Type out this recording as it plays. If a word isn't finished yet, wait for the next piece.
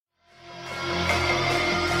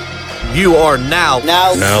You are now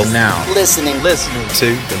listening to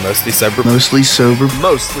the Mostly Sober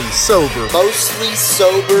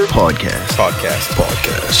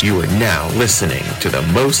podcast. You are now listening to the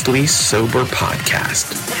Mostly Sober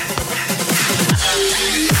podcast.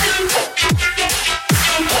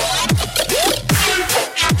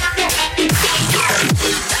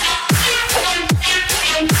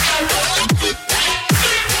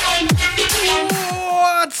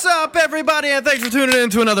 What's up, everybody, and thanks for tuning in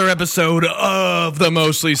to another episode of the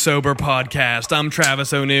Mostly Sober podcast. I'm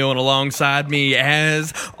Travis O'Neill, and alongside me,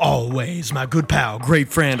 as always, my good pal, great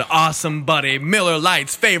friend, awesome buddy, Miller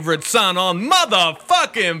Lite's favorite son on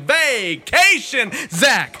motherfucking vacation,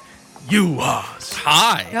 Zach Uhas.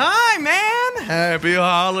 Hi, man. Happy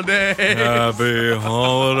holidays. Happy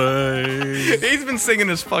holidays. He's been singing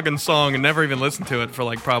this fucking song and never even listened to it for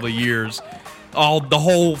like probably years. The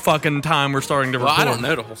whole fucking time we're starting to record. I don't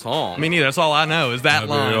know the whole song. Me neither. That's all I know is that Happy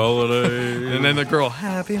line. holidays. And then the girl,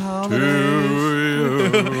 happy holidays.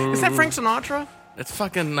 Is that Frank Sinatra? It's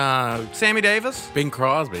fucking Sammy Davis? Bing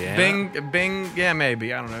Crosby. Yeah. Bing, yeah,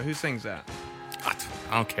 maybe. I don't know. Who sings that? I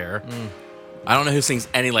don't care. I don't know who sings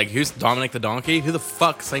any, like, who's Dominic the Donkey? Who the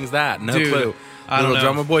fuck sings that? No Dude, clue. I don't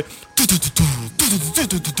Little know. drummer boy.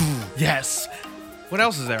 Yes. What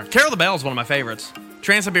else is there? Carol the Bell is one of my favorites.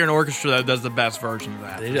 Trans-Siberian Orchestra, though, does the best version of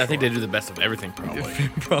that. I think they do the best of everything, probably.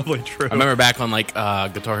 Probably true. I remember back on, like,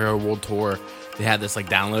 Guitar Hero World Tour, they had this, like,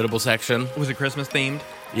 downloadable section. Was it Christmas themed?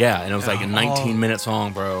 Yeah, and it was, like, a 19-minute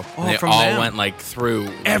song, bro. And they from all them. went, like, through.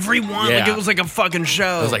 Everyone. Yeah. Like, it was like a fucking show.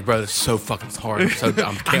 I was like, bro, this is so fucking hard. I'm so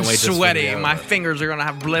dumb. Can't I'm wait to sweaty. this video. My fingers are going to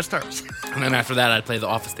have blisters. And then after that, I'd play the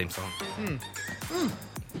Office theme song.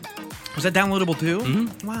 Was that downloadable too?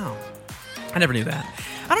 Mm-hmm. Wow. I never knew that.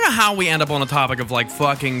 I don't know how we end up on the topic of like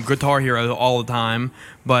fucking Guitar Hero all the time,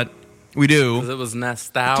 but we do. Because it was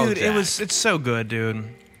nostalgia. Dude, it's so good, dude.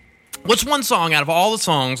 What's one song out of all the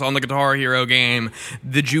songs on the Guitar Hero game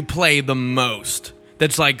that you play the most?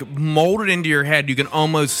 That's like molded into your head. You can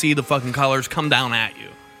almost see the fucking colors come down at you.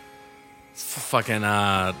 Fucking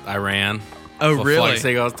Iran. Oh, The really? flight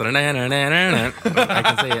seagulls. I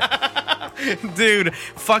can see it. Dude,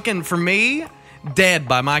 fucking for me, Dead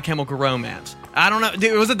by My Chemical Romance. I don't know. Dude,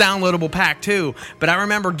 it was a downloadable pack too, but I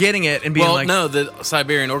remember getting it and being Well, like, no, the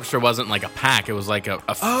Siberian Orchestra wasn't like a pack. It was like a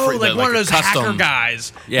oh, free, like one of a those custom hacker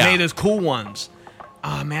guys Yeah. made those cool ones.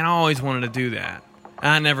 Oh, man, I always wanted to do that.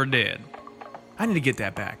 I never did. I need to get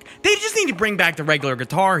that back. They just need to bring back the regular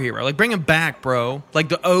Guitar Hero. Like, bring it back, bro. Like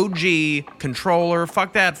the OG controller.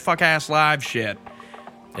 Fuck that fuck-ass live shit.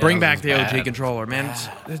 Bring that back was the OG bad. controller, man.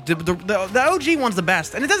 The OG one's the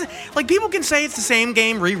best. And it doesn't... Like, people can say it's the same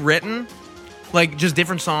game rewritten. Like, just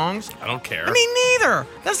different songs. I don't care. I mean, neither.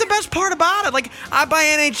 That's the best part about it. Like, I buy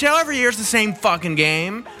NHL every year. It's the same fucking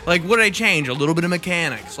game. Like, what do they change? A little bit of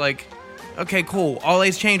mechanics. Like, okay, cool. All they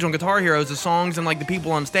change on Guitar Hero is the songs and, like, the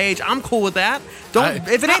people on stage. I'm cool with that.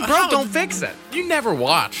 If it ain't broke, don't fix it. You never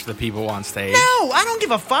watch the people on stage. No, I don't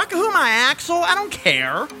give a fuck. Who am I, Axel? I don't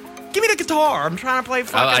care. Give me the guitar. I'm trying to play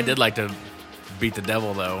fucking... I did like to beat the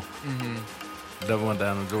devil, though. Mm-hmm. The devil went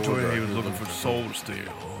down the door. He was looking for Soul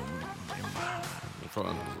Steel.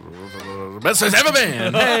 Best it's ever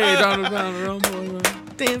been. Hey,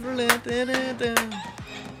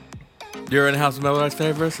 you're in the house of Miller Lite's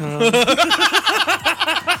favorites, huh?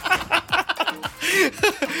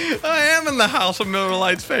 I am in the house of Miller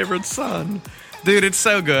Lite's favorite son. Dude, it's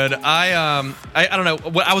so good. I don't know.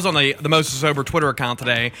 I was on the Mostly Sober Twitter account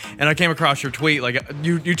today, and I came across your tweet. Like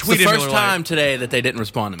you tweeted It's the first Miller time Lite. today that they didn't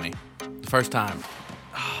respond to me. The first time.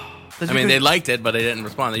 I mean, they liked it, but they didn't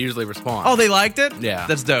respond. They usually respond. Oh, they liked it? Yeah.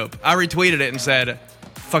 That's dope. I retweeted it and said,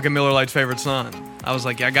 "Fucking Miller Lite's favorite son." I was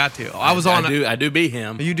like, yeah, I got to. I was on. I do be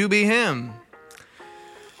him. You do be him.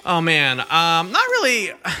 Oh man, not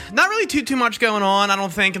really too much going on. I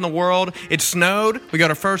don't think in the world. It snowed. We got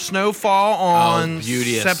our first snowfall on. Oh,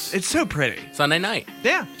 beauteous. It's so pretty. Sunday night.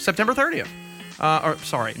 Yeah, September 30th.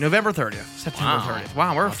 November 30th. September Wow. 30th.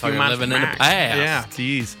 Wow, we're a I few thought you were months living in the back. past. Yeah,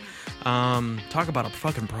 jeez. Talk about a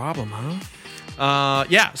fucking problem, huh?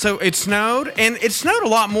 Yeah, so it snowed, and it snowed a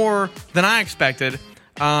lot more than I expected,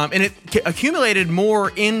 and it accumulated more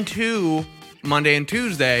into Monday and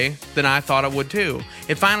Tuesday than I thought it would too.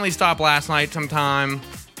 It finally stopped last night sometime,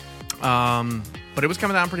 but it was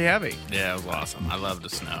coming down pretty heavy. Yeah, it was awesome. I love the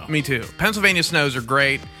snow. Me too. Pennsylvania snows are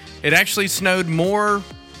great. It actually snowed more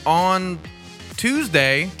on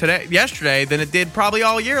yesterday than it did probably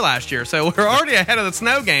all year last year. So we're already ahead of the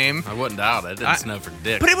snow game. I wouldn't doubt it. It didn't snow for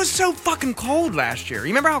dick. But it was so fucking cold last year. You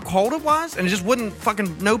remember how cold it was? And it just wouldn't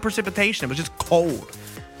fucking, no precipitation. It was just cold.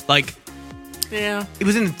 Like, yeah. it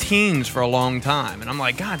was in the teens for a long time. And I'm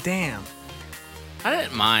like, God damn. I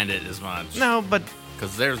didn't mind it as much. No, but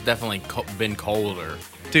because there's definitely been colder,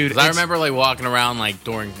 dude. I remember like walking around like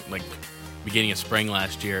during like beginning of spring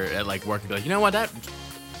last year at like work and be like, you know what,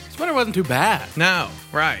 this winter wasn't too bad. No,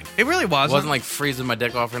 right. It really wasn't. It wasn't like freezing my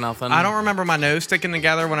dick off or nothing. I don't remember my nose sticking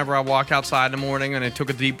together whenever I walked outside in the morning and I took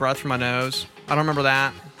a deep breath from my nose. I don't remember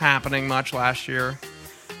that happening much last year.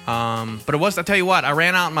 But it was, I tell you what, I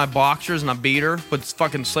ran out in my boxers and my beater with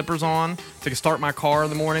fucking slippers on to start my car in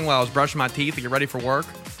the morning while I was brushing my teeth to get ready for work.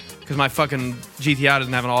 Because my fucking GTI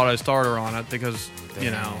doesn't have an auto starter on it because,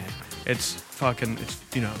 it's fucking,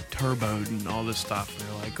 turboed and all this stuff. And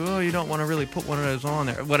they're like, oh, you don't want to really put one of those on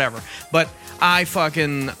there. Whatever. But I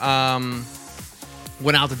fucking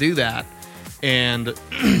went out to do that. And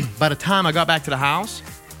by the time I got back to the house,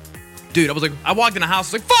 dude, I walked in the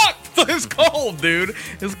house, I was like, fuck! It's cold, dude.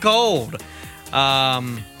 It's cold.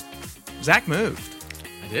 Zach moved.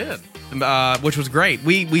 I did. Which was great.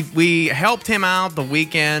 We helped him out the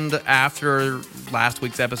weekend after last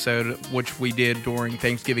week's episode, which we did during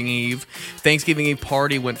Thanksgiving Eve. Thanksgiving Eve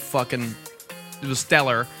party went fucking... It was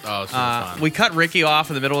stellar. Oh, super fun. We cut Ricky off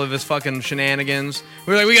in the middle of his fucking shenanigans.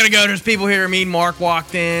 We were like, we gotta go. There's people here. Me and Mark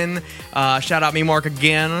walked in. Shout out me, Mark,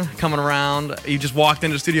 again, coming around. He just walked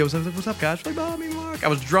into the studio. I was like, what's up, guys? Like, oh, me, Mark. I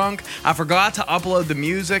was drunk. I forgot to upload the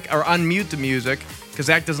music or unmute the music because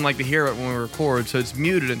Zach doesn't like to hear it when we record, so it's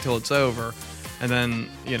muted until it's over. And then,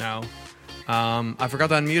 I forgot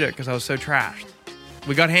to unmute it because I was so trashed.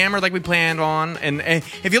 We got hammered like we planned on. And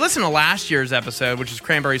if you listen to last year's episode, which is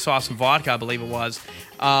cranberry sauce and vodka, I believe it was,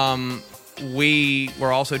 we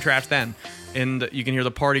were also trashed then. And you can hear the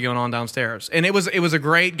party going on downstairs. And it was a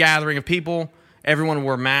great gathering of people. Everyone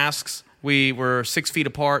wore masks. We were 6 feet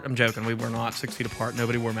apart. I'm joking. We were not 6 feet apart.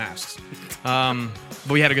 Nobody wore masks. But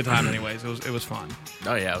we had a good time anyways. It was fun.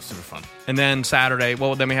 Oh, yeah. It was super fun. And then Saturday,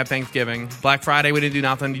 then we have Thanksgiving. Black Friday, we didn't do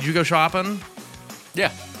nothing. Did you go shopping? Yeah.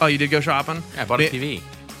 Oh, you did go shopping? Yeah, I bought a TV.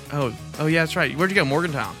 Oh, yeah, that's right. Where'd you go?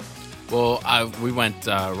 Morgantown. Well, we went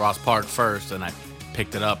Ross Park first, and I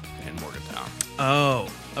picked it up in Morgantown. Oh,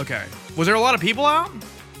 okay. Was there a lot of people out?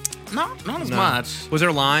 Not as much. Was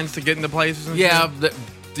there lines to get into places? And yeah, shit?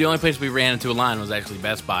 the only place we ran into a line was actually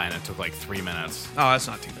Best Buy, and it took like 3 minutes. Oh, that's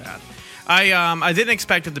not too bad. I didn't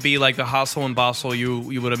expect it to be like the hustle and bustle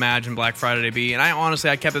you would imagine Black Friday to be, and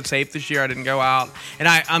I kept it safe this year. I didn't go out, and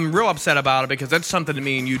I'm real upset about it because that's something that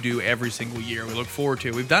me and you do every single year. We look forward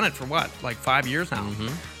to. We've done it for what, like 5 years now.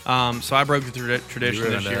 Mm-hmm. So I broke the tradition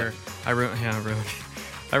this year. I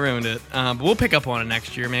ruined it. But we'll pick up on it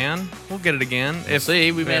next year, man. We'll get it again.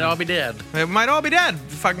 We might all be dead. It might all be dead.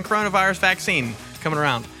 The fucking coronavirus vaccine coming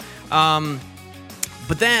around.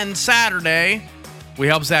 But then Saturday, we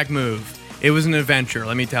helped Zach move. It was an adventure,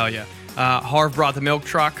 let me tell you. Harv brought the milk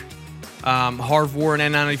truck. Harv wore an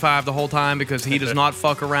N95 the whole time because he does not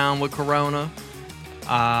fuck around with Corona.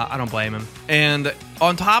 I don't blame him. And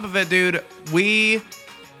on top of it, dude,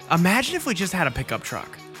 imagine if we just had a pickup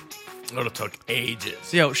truck. It would have took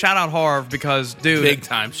ages. Yo, shout out Harv because, dude. Big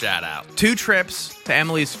time shout out. 2 trips to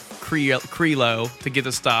Emily's Crelo to get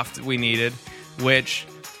the stuff that we needed, which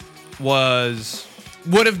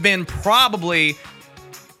would have been probably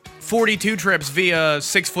 42 trips via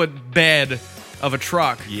 6-foot bed of a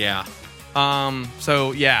truck. Yeah.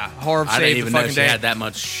 So yeah, Harv saved the fucking day. I didn't even know she had that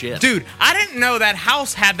much shit. Dude, I didn't know that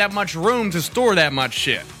house had that much room to store that much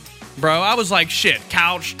shit. Bro, I was like, shit,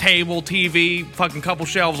 couch, table, TV, fucking couple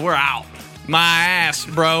shelves, we're out. My ass,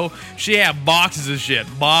 bro. She had boxes of shit.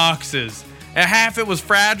 Boxes. And half it was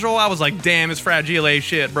fragile. I was like, damn, it's fragile as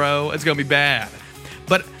shit, bro. It's gonna be bad.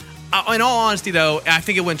 But in all honesty, though, I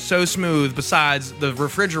think it went so smooth besides the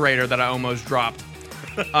refrigerator that I almost dropped.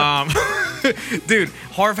 Dude,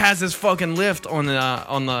 Harv has this fucking lift on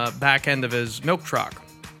the back end of his milk truck.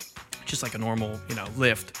 Just like a normal,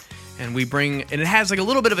 lift. And and it has like a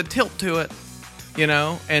little bit of a tilt to it,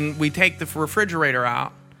 and we take the refrigerator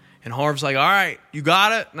out. And Harv's like, all right, you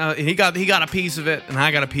got it? And he got a piece of it, and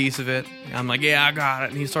I got a piece of it. And I'm like, yeah, I got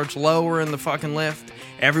it. And he starts lowering the fucking lift.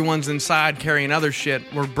 Everyone's inside carrying other shit.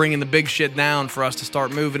 We're bringing the big shit down for us to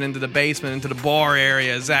start moving into the basement, into the bar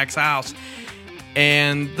area of Zach's house.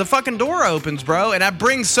 And the fucking door opens, bro. And I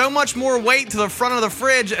bring so much more weight to the front of the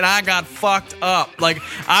fridge, and I got fucked up. Like,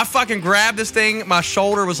 I fucking grabbed this thing. My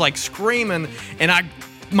shoulder was like screaming, and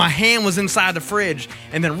my hand was inside the fridge,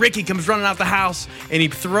 and then Ricky comes running out the house, and he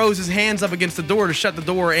throws his hands up against the door to shut the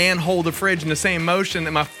door and hold the fridge in the same motion,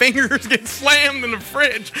 and my fingers get slammed in the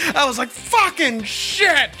fridge. I was like, fucking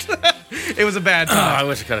shit! It was a bad time. Oh, I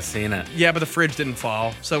wish I could have seen it. Yeah, but the fridge didn't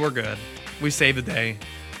fall, so we're good. We saved the day.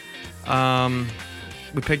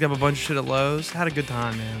 We picked up a bunch of shit at Lowe's. Had a good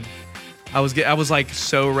time, man. I was like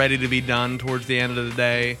so ready to be done towards the end of the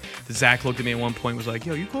day. Zach looked at me at one point and was like,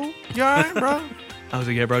 yo, you cool? You all right, bro? I was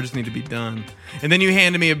like, yeah, bro, I just need to be done. And then you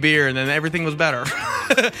handed me a beer, and then everything was better.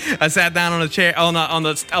 I sat down on a chair.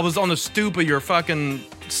 I was on the stoop of your fucking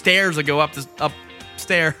stairs that go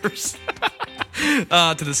upstairs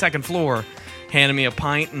to the second floor. Handed me a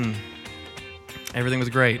pint, and everything was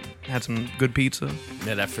great. Had some good pizza.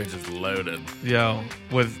 Yeah, that fridge is loaded. Yo,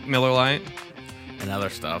 with Miller Lite. And other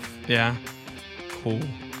stuff. Yeah. Cool.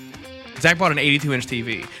 Zach bought an 82-inch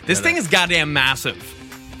TV. This thing is goddamn massive.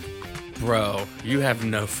 Bro, you have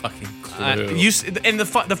no fucking clue. And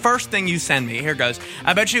the first thing you send me, here goes.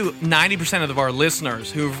 I bet you 90% of our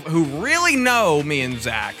listeners who really know me and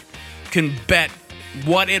Zach can bet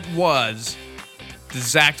what it was that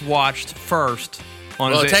Zach watched first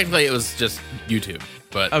on Well, technically it was just YouTube,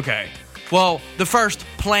 but... Okay. Well, the first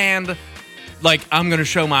planned... Like, I'm going to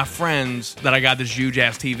show my friends that I got this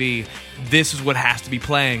huge-ass TV. This is what has to be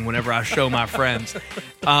playing whenever I show my friends.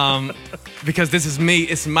 Because this is me.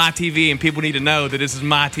 It's my TV, and people need to know that this is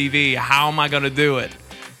my TV. How am I going to do it?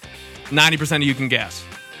 90% of you can guess.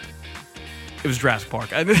 It was Jurassic Park.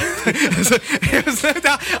 I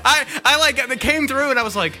came through, and I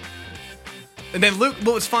was like... And then Luke...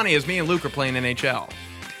 What was funny is me and Luke are playing NHL.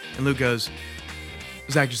 And Luke goes,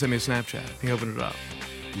 Zach just sent me a Snapchat. He opened it up.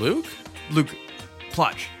 Luke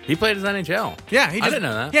Plutch. He played his NHL. Yeah, I didn't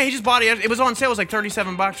know that. Yeah, he just bought it. It was on sale. It was like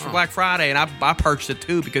 $37 for Black Friday, and I purchased it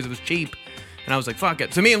too because it was cheap. And I was like, fuck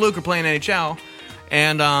it. So me and Luke are playing NHL,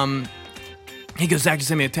 and he goes, Zach just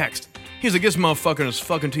sent me a text. He's like, this motherfucker is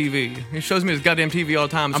fucking TV. He shows me his goddamn TV all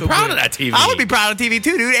the time. I'm proud of that TV. I would be proud of TV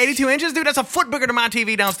too, dude. 82 inches, dude. That's a foot bigger than my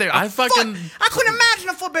TV downstairs. I couldn't imagine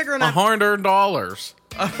a foot bigger than that. My hard-earned dollars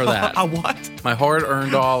for that. A what? My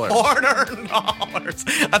hard-earned dollars. Hard-earned dollars.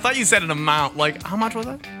 I thought you said an amount. Like, how much was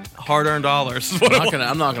that? Hard-earned dollars.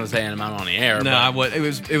 I'm not gonna say an amount on the air. No, but I would. It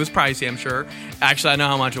was pricey, I'm sure. Actually, I know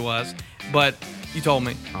how much it was, but you told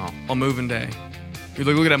me on moving day. You're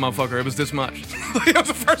like, look at that motherfucker. It was this much. That was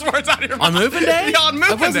the first words out of your mouth. On moving day? Yeah, on moving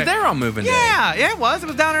day. I wasn't there on moving day. Yeah, it was. It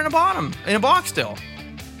was down there in the bottom, in a box still.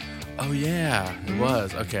 Oh yeah, it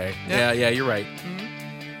was. Okay. Yeah, you're right.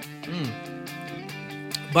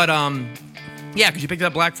 But yeah, because you picked it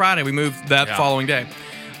up Black Friday. We moved that following day.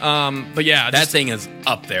 But yeah, that thing is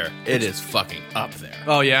up there. It is fucking up there.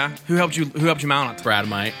 Oh yeah, who helped you mount it?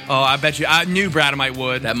 Bradamite. Oh, I bet you. I knew Bradamite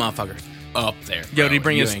would. That motherfucker's up there. Yo, did he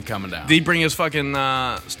bring his? Ain't coming down. Did he bring his fucking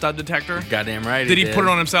stud detector? Goddamn right. Did he put it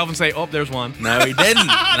on himself and say, "Oh, there's one"? No, he didn't. And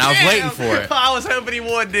I was waiting for it. I was hoping he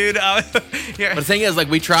would, dude. Yeah. But the thing is, like,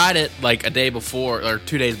 we tried it like a day before or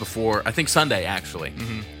 2 days before. I think Sunday actually.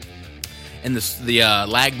 Mm-hmm. And the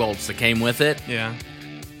lag bolts that came with it,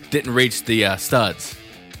 didn't reach the studs.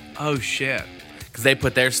 Oh shit! Because they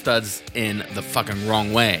put their studs in the fucking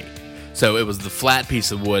wrong way. So it was the flat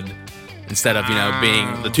piece of wood instead of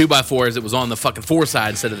being the 2x4s. It was on the fucking 4 side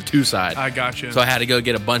instead of the 2 side. I got you. So I had to go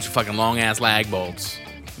get a bunch of fucking long ass lag bolts.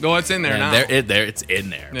 Oh, it's in there now. It's in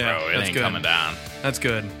there, yeah, bro. It ain't coming down. That's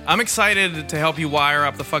good. I'm excited to help you wire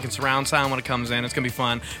up the fucking surround sound when it comes in. It's gonna be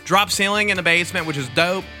fun. Drop ceiling in the basement, which is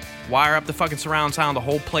dope. Wire up the fucking surround sound. The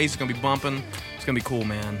whole place is gonna be bumping. It's gonna be cool,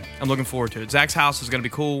 man. I'm looking forward to it. Zach's house is gonna be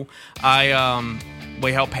cool.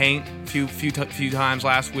 We helped paint a few times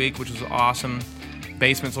last week, which was awesome.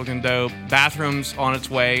 Basement's looking dope. Bathroom's on its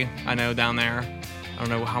way. I know down there. I don't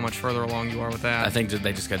know how much further along you are with that. I think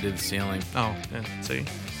they just gotta do the ceiling. Oh, yeah. See.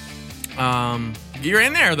 You're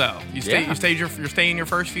in there though. You're staying your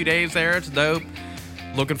first few days there. It's dope.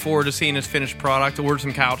 Looking forward to seeing his finished product. I ordered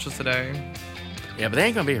some couches today. Yeah, but they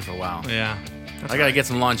ain't gonna be here for a while. Yeah. I gotta get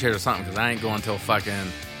some lawn chairs or something because I ain't going until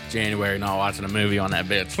fucking January not watching a movie on that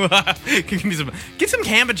bitch. Get some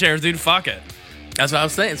camping chairs, dude. Fuck it. That's what I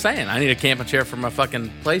was saying. I need a camping chair for my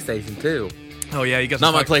fucking PlayStation 2. Oh, yeah, you got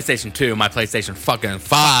some. Not my PlayStation 2, my PlayStation fucking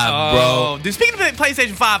 5, bro. Dude, speaking of the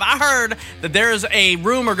PlayStation 5, I heard that there's a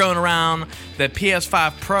rumor going around that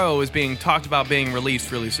PS5 Pro is being talked about being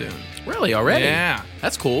released really soon. Really? Already? Yeah.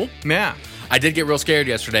 That's cool. Yeah. I did get real scared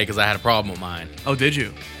yesterday because I had a problem with mine. Oh, did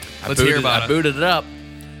you? Let's hear about it. I booted it up,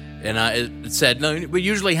 and it said, no, it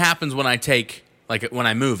usually happens when I when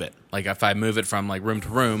I move it. Like, if I move it from, like, room to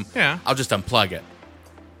room, I'll just unplug it.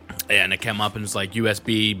 And it came up and it's like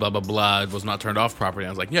USB, blah, blah, blah. It was not turned off properly. I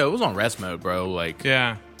was like, yo, it was on rest mode, bro. Like,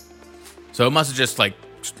 yeah. So it must have just, like,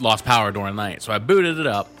 lost power during the night. So I booted it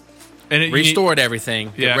up, and restored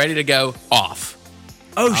everything, get ready to go, off.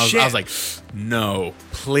 Oh, shit. I was like, no,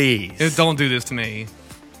 please. Don't do this to me.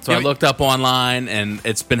 So I looked up online, and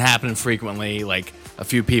it's been happening frequently. Like, a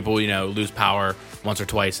few people, lose power once or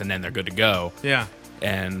twice, and then they're good to go. Yeah.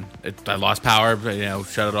 And I lost power,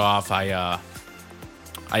 shut it off. I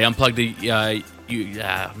I unplugged the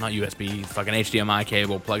not USB, fucking HDMI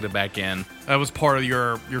cable, plugged it back in. That was part of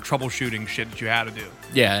your troubleshooting shit that you had to do.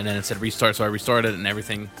 Yeah, and then it said restart, so I restarted it, and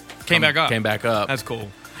everything came back up. That's cool.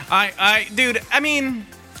 Dude, I mean,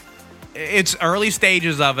 it's early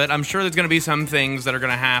stages of it. I'm sure there's going to be some things that are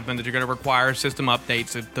going to happen that you're going to require system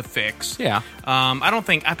updates to fix. Yeah.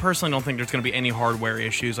 I personally don't think there's going to be any hardware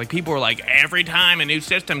issues. Like, people are like, every time a new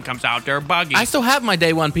system comes out, they're buggy. I still have my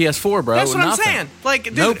day one PS4, bro. That's what I'm saying. Like,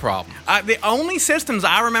 dude, no problem. The only systems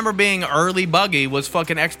I remember being early buggy was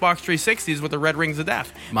fucking Xbox 360s with the red rings of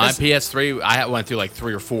death. My PS3, I went through like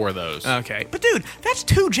 3 or 4 of those. Okay. But, dude, that's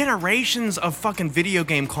 2 generations of fucking video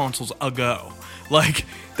game consoles ago. Like,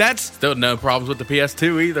 that's... Still no problems with the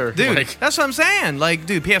PS2 either. Dude, like, that's what I'm saying. Like,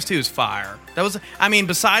 dude, PS2 is fire. That was... I mean,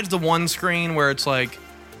 besides the one screen where it's like,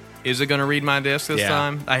 is it going to read my disc this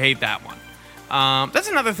time? I hate that one. That's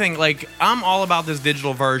another thing. Like, I'm all about this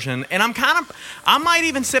digital version, and I might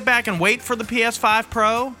even sit back and wait for the PS5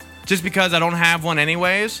 Pro, just because I don't have one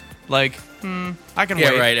anyways. Like... I can wait.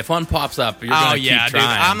 Yeah, right. If one pops up, you're going to keep trying. Dude,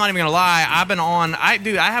 I'm not even going to lie. I've been on... I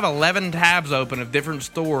have 11 tabs open of different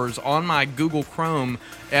stores on my Google Chrome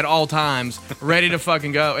at all times, ready to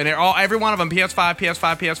fucking go. And every one of them,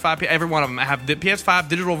 PS5, every one of them have the PS5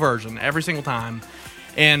 digital version every single time.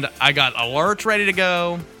 And I got alerts ready to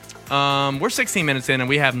go. We're 16 minutes in, and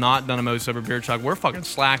we have not done a Most Sober Beer Chug. We're fucking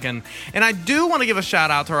slacking. And I do want to give a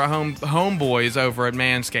shout-out to our homeboys over at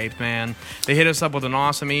Manscaped, man. They hit us up with an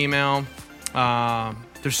awesome email.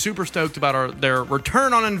 They're super stoked about their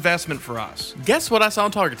return on investment for us. Guess what I saw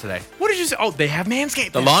on Target today? What did you say? Oh, they have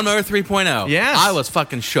Manscaped. The Lawnmower 3.0. Yes. I was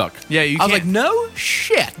fucking shook. Yeah, I was like, no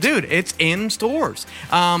shit. Dude, it's in stores.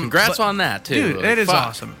 Congrats on that, too. Dude, it is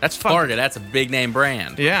awesome. That's Target. That's a big name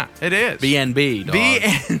brand. Yeah, it is. BNB, dog.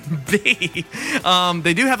 BNB.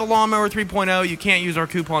 They do have the Lawnmower 3.0. You can't use our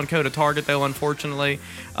coupon code at Target, though, unfortunately,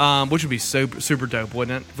 which would be super dope,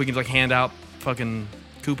 wouldn't it? If we could, like, hand out fucking...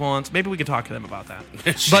 coupons. Maybe we can talk to them about that.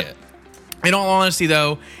 But in all honesty,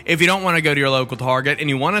 though, if you don't want to go to your local Target and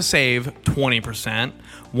you want to save 20%,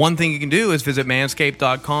 one thing you can do is visit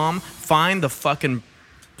manscaped.com, find the fucking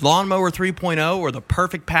Lawnmower 3.0 or the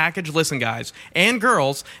perfect package. Listen, guys and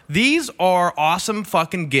girls, these are awesome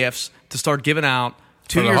fucking gifts to start giving out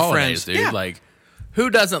to your friends. Dude. Yeah. Like,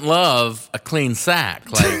 who doesn't love a clean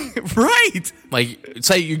sack? Like, right. Like,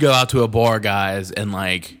 say you go out to a bar, guys, and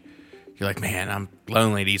like, you're like, man, I'm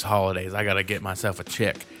lonely these holidays. I got to get myself a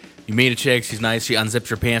chick. You meet a chick, she's nice, she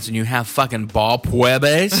unzips your pants, and you have fucking ball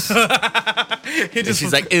puebes. And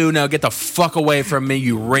she's like, ooh, no, get the fuck away from me,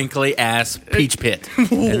 you wrinkly ass peach pit.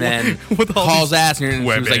 And then hauls ass, and she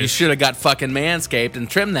was like, you should have got fucking Manscaped and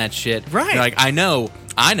trimmed that shit. Right. You're like, I know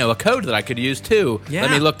a code that I could use too. Yeah.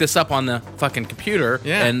 Let me look this up on the fucking computer.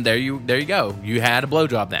 Yeah. And there you go. You had a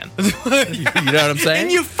blowjob then. You know what I'm saying?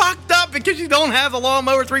 And you fucked up because you don't have the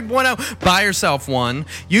Lawnmower 3.0. Buy yourself one.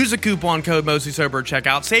 Use the coupon code Mostly Sober at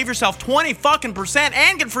checkout. Save yourself 20%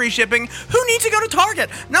 and get free shipping. Who needs to go to Target?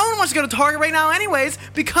 No one wants to go to Target right now anyways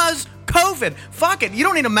because COVID. Fuck it. You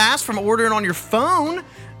don't need a mask from ordering on your phone.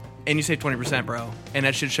 And you save 20%, bro. And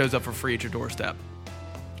that shit shows up for free at your doorstep.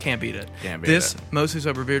 Can't beat it. This Mostly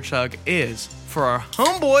Sober Beer Chug is for our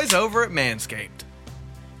homeboys over at Manscaped.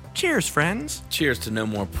 Cheers, friends. Cheers to no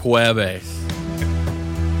more puebes.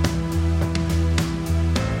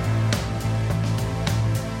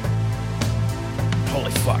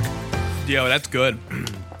 Holy fuck. Yo, that's good.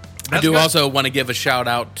 I do also want to give a shout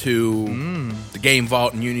out to the Game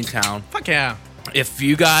Vault in Uniontown. Fuck yeah. If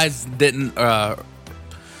you guys didn't...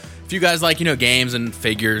 if you guys like, games and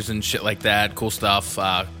figures and shit like that, cool stuff,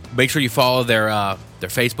 make sure you follow their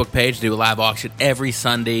Facebook page. They do a live auction every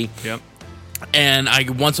Sunday. Yep. And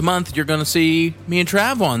once a month, you're going to see me and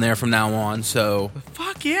Trav on there from now on. So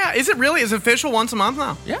fuck yeah. Is it really? Is it official once a month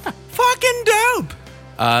now? Yeah. Fucking dope.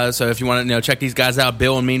 So if you want to check these guys out,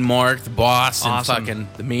 Bill and Mean Mark, the boss, awesome. And fucking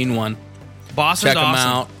the mean one. Boss Check is awesome.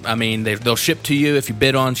 them out. I mean, they'll ship to you if you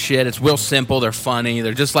bid on shit. It's real simple. They're funny.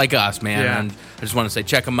 They're just like us, man. Yeah. And I just want to say,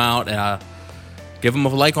 check them out. Give them a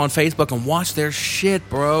like on Facebook and watch their shit,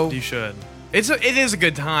 bro. You should. It is a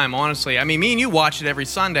good time, honestly. I mean, me and you watch it every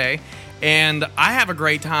Sunday, and I have a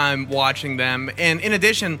great time watching them. And in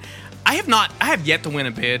addition, I have yet to win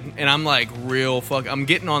a bid, and I'm like I'm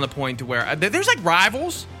getting on the point to where there's like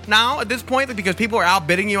rivals now at this point because people are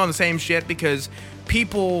outbidding you on the same shit because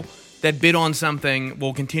people that bid on something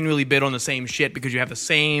will continually bid on the same shit because you have the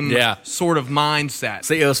same sort of mindset.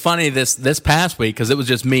 See, it was funny this past week because it was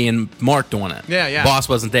just me and Mark doing it. Yeah. Boss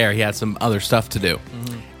wasn't there. He had some other stuff to do.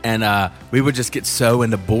 Mm-hmm. And we would just get so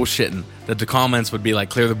into bullshitting that the comments would be like,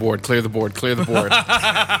 clear the board, clear the board, clear the board.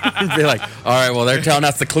 We'd be like, all right, well, they're telling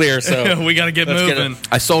us to clear, so we got to get moving.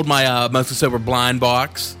 I sold my Mostly Sober blind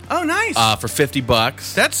box. Oh, nice. For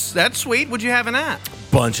 $50. That's sweet. What'd you have in that?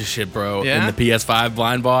 Bunch of shit, bro. Yeah? In the PS5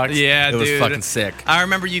 blind box. Yeah, dude. It was fucking sick. I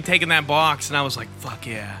remember you taking that box, and I was like, fuck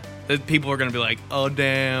yeah. People are going to be like, oh,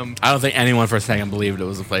 damn. I don't think anyone for a second believed it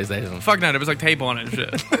was a PlayStation. Fuck no, it was like tape on it and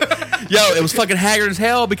shit. Yo, it was fucking haggard as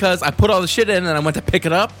hell because I put all the shit in and I went to pick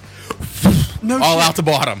it up. All out the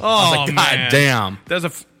bottom. Oh, I was like, God man. damn.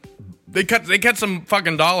 They cut some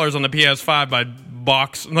fucking dollars on the PS5 by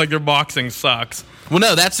box. Like, their boxing sucks. Well,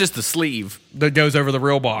 no, that's just the sleeve. That goes over the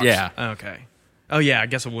real box. Yeah. Okay. Oh, yeah, I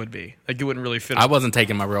guess it would be. Like, it wouldn't really fit. I wasn't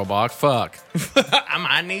taking my real box. Fuck.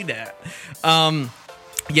 I need that.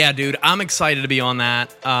 Yeah, dude, I'm excited to be on that.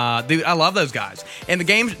 Dude, I love those guys. And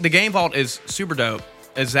the Game Vault is super dope.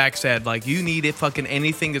 As Zach said, like, you need it, fucking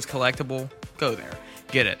anything that's collectible, go there.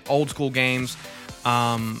 Get it. Old school games,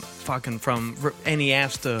 fucking from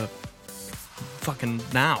NES to fucking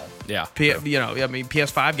now. Yeah.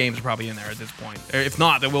 PS5 games are probably in there at this point. If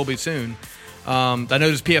not, there will be soon. I know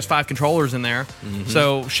there's PS5 controllers in there. Mm-hmm.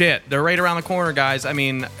 So, shit, they're right around the corner, guys. I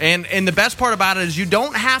mean, and the best part about it is you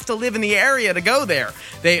don't have to live in the area to go there.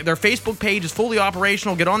 Their Facebook page is fully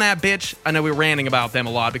operational. Get on that bitch. I know we're ranting about them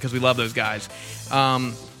a lot because we love those guys.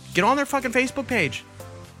 Get on their fucking Facebook page.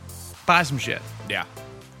 Buy some shit. Yeah.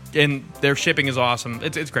 And their shipping is awesome.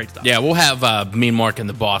 It's great stuff. Yeah, we'll have me, Mark, and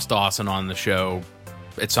the Boss Dawson on the show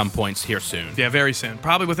at some points here soon. Yeah, very soon.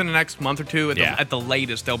 Probably within the next month or two. At the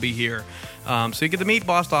latest, they'll be here. So you get to meet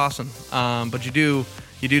Boss Dawson. But you do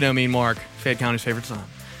know me and Mark, Fayette County's favorite son.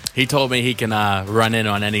 He told me he can run in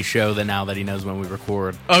on any show now that he knows when we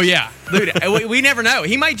record. Oh, yeah. Dude, we never know.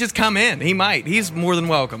 He might just come in. He might. He's more than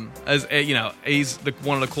welcome. As he's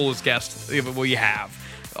one of the coolest guests we have.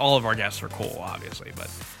 All of our guests are cool, obviously.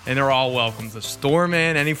 And they're all welcome to storm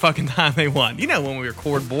in any fucking time they want. You know when we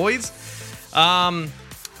record, boys.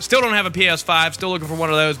 Still don't have a PS5. Still looking for one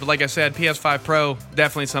of those. But like I said, PS5 Pro,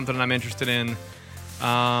 definitely something I'm interested in. You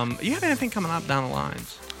have anything coming up down the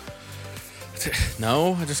lines?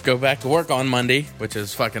 No, I just go back to work on Monday, which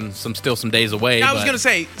is fucking still some days away. I was going to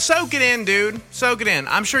say, soak it in, dude. Soak it in.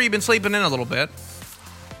 I'm sure you've been sleeping in a little bit.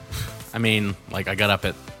 I mean, like, I got up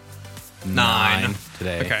at 9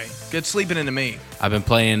 today. Okay. Good sleeping into me. I've been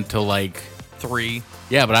playing till like 3.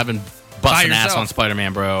 Yeah, but I've been busting ass on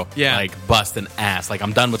Spider-Man, bro. Yeah. Like, busting ass. Like,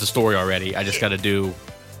 I'm done with the story already. I just got to do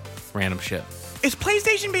random shit. Is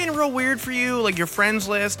PlayStation being real weird for you? Like, your friends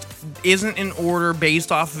list isn't in order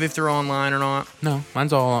based off of if they're online or not? No,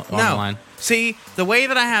 mine's all online. See, the way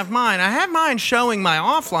that I have mine showing my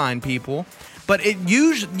offline people, but it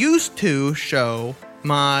used to show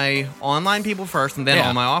my online people first and then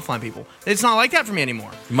all my offline people. It's not like that for me anymore.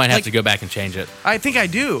 You might have to go back and change it. I think I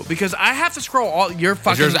do, because I have to scroll all your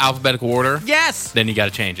fucking... Is yours alphabetical order? Yes. Then you got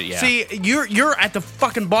to change it, yeah. See, you're at the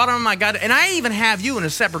fucking bottom of my god, and I even have you in a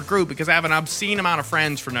separate group because I have an obscene amount of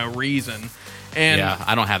friends for no reason. And yeah,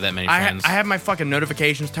 I don't have that many friends. I have my fucking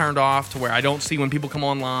notifications turned off to where I don't see when people come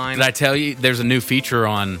online. Did I tell you there's a new feature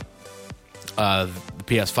on the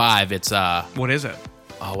PS5? It's what is it?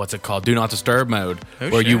 Oh, what's it called? Do Not Disturb mode,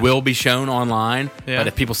 where shit. you will be shown online, Yeah. but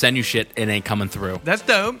if people send you shit, it ain't coming through. That's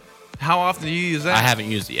dope. How often do you use that? I haven't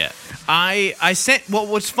used it yet. I sent. Well,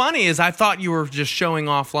 what's funny is I thought you were just showing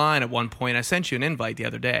offline at one point. I sent you an invite the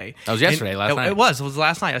other day. That was yesterday, last night. It was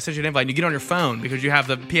last night. I sent you an invite. And you get on your phone because you have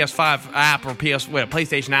the PS5 app or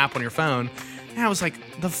PlayStation app on your phone. And I was like,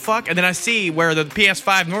 the fuck? And then I see where the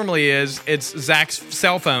PS5 normally is. It's Zach's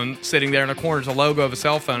cell phone sitting there in a corner. It's a logo of a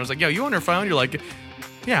cell phone. I was like, yo, you on your phone? You're like,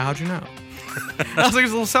 yeah, how'd you know? I was like,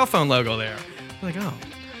 there's a little cell phone logo there. I'm like, oh.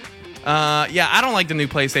 Yeah, I don't like the new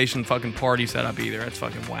PlayStation fucking party setup either. It's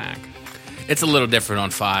fucking whack. It's a little different on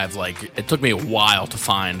 5. Like, it took me a while to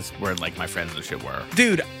find where, like, my friends and shit were.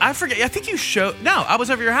 Dude, I forget. I think you showed... No, I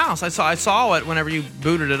was over your house. I saw it whenever you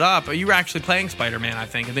booted it up. You were actually playing Spider-Man, I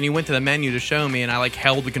think. And then you went to the menu to show me, and I, like,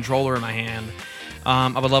 held the controller in my hand.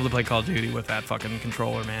 I would love to play Call of Duty with that fucking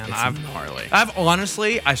controller, man. It's gnarly. I've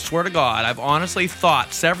honestly, I swear to God, I've honestly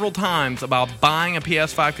thought several times about buying a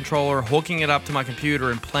PS5 controller, hooking it up to my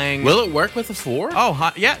computer, and playing... Will it work with the 4?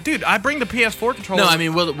 Oh, yeah, dude, I bring the PS4 controller... No, I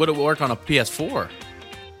mean, would it work on a PS4?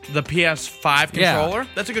 The PS5 controller? Yeah.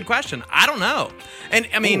 That's a good question. I don't know. And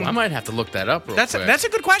I mean... Ooh, I might have to look that up real quick. That's a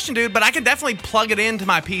good question, dude, but I can definitely plug it into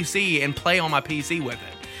my PC and play on my PC with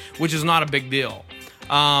it, which is not a big deal.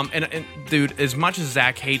 And dude, as much as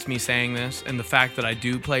Zach hates me saying this, and the fact that I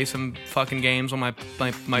do play some fucking games on my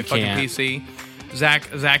fucking PC,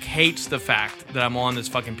 Zach hates the fact that I'm on this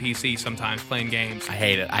fucking PC sometimes playing games. I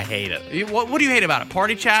hate it. What do you hate about it?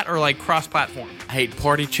 Party chat or like cross-platform? I hate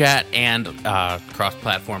party chat and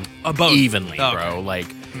cross-platform both evenly, bro. Like,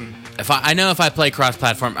 if I play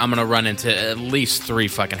cross-platform, I'm gonna run into at least 3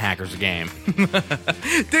 fucking hackers a game,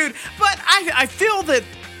 dude. But I feel that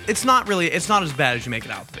it's not as bad as you make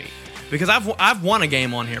it out to be, because I've won a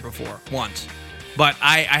game on here before once, but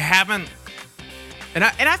I haven't. And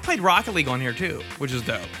I've played Rocket League on here too, which is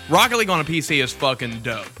dope. Rocket League on a PC is fucking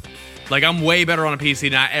dope. Like, I'm way better on a PC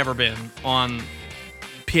than I've ever been on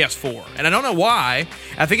PS4. And I don't know why.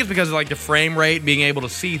 I think it's because of like the frame rate, being able to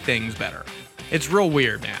see things better. It's real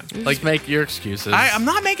weird, man. Like, make your excuses. I'm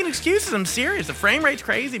not making excuses. I'm serious. The frame rate's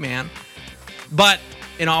crazy, man. But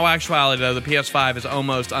in all actuality, though, the PS5 is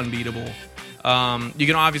almost unbeatable. You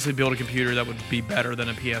can obviously build a computer that would be better than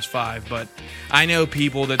a PS5, but I know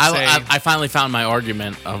people that say... I finally found my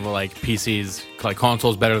argument of, like, PCs, like,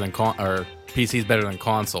 console's better than... or PC's better than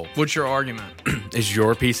console. What's your argument? Is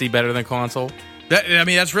your PC better than console?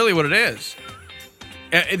 That's really what it is.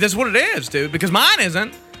 That's what it is, dude, because mine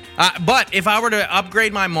isn't. But if I were to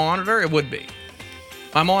upgrade my monitor, it would be.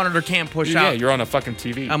 My monitor can't push out. Yeah, you're on a fucking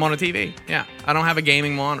TV. I'm on a TV, yeah. I don't have a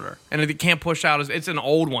gaming monitor. And it can't push out. It's an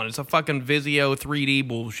old one. It's a fucking Vizio 3D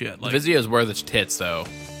bullshit. Like, Vizio's worth its tits, though.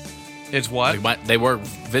 It's what? Like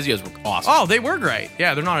Vizios were awesome. Oh, they were great.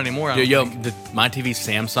 Yeah, they're not anymore. My TV's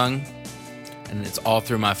Samsung, and it's all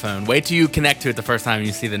through my phone. Wait till you connect to it the first time and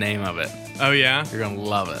you see the name of it. Oh, yeah? You're going to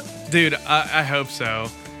love it. Dude, I hope so.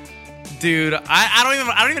 Dude, I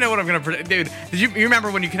don't even know what I'm gonna predict. Dude, you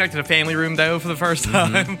remember when you connected a family room though for the first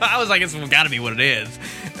time? Mm-hmm. I was like, it's got to be what it is.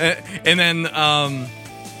 And then,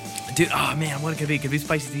 dude, oh man, what it could be? Could it be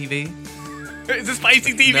Spicy TV? Is it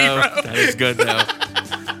Spicy TV, bro? That is good though.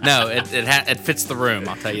 No, it fits the room.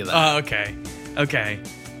 I'll tell you that. Okay.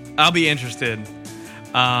 I'll be interested.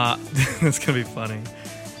 That's gonna be funny.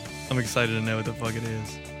 I'm excited to know what the fuck it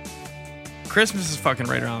is. Christmas is fucking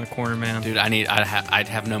right around the corner, man. Dude, I'd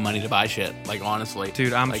have no money to buy shit. Like, honestly.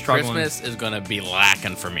 Dude, I'm struggling. Christmas is gonna be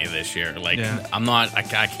lacking for me this year. Like, yeah.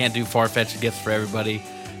 I can't do far-fetched gifts for everybody.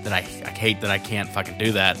 That I hate that I can't fucking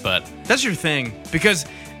do that, but... That's your thing. Because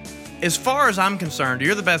as far as I'm concerned,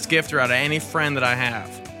 you're the best gifter out of any friend that I have.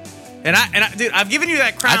 And I dude, I've given you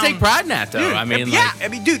that crown. I take pride in that, though.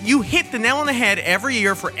 Dude, dude, you hit the nail on the head every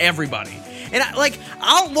year for everybody. And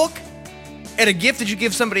I'll look at a gift that you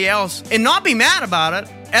give somebody else and not be mad about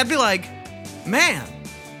it. I'd be like, man,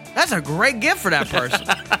 that's a great gift for that person.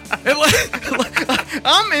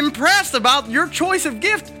 I'm impressed about your choice of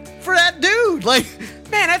gift for that dude. Like,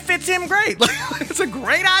 man, that fits him great. Like, it's a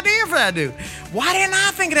great idea for that dude. Why didn't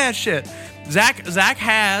I think of that shit? Zach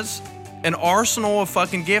has an arsenal of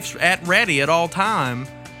fucking gifts ready at all time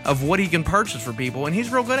of what he can purchase for people, and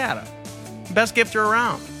he's real good at it. Best gifter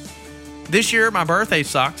around. This year, my birthday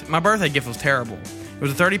sucked. My birthday gift was terrible. It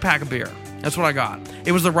was a 30-pack of beer. That's what I got.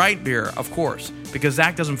 It was the right beer, of course, because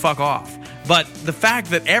Zach doesn't fuck off. But the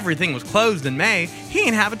fact that everything was closed in May, he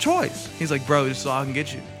ain't have a choice. He's like, bro, this is all I can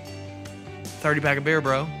get you. 30-pack of beer,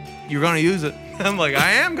 bro. You're going to use it. I'm like,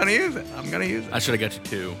 I am going to use it. I'm going to use it. I should have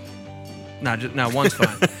got you 2. No, one's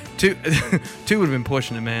fine. Two would have been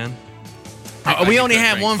pushing it, man. We only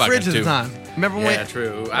had one fridge at the time. Remember when? Yeah,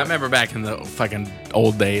 true. I remember back in the fucking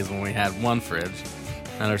old days when we had one fridge.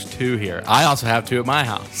 Now there's 2 here. I also have 2 at my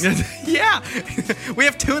house. Yeah. We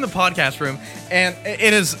have 2 in the podcast room, and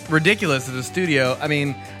it is ridiculous at the studio. I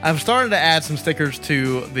mean, I've started to add some stickers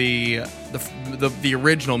to the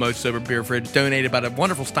original Most Sober Beer Fridge donated by the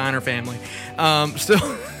wonderful Steiner family.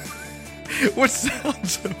 Which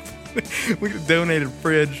sounds so funny. We got a donated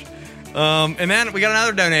fridge. And then we got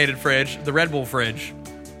another donated fridge, the Red Bull fridge,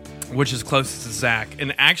 which is closest to Zach,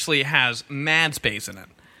 and actually has mad space in it.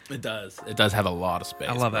 It does. It does have a lot of space.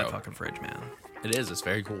 I love that fucking fridge, man. It is. It's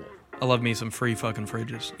very cool. I love me some free fucking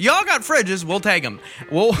fridges. Y'all got fridges, we'll take them.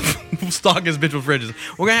 We'll stock this bitch with fridges.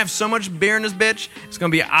 We're going to have so much beer in this bitch, it's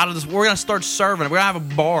going to be out of this. We're going to start serving it. We're going to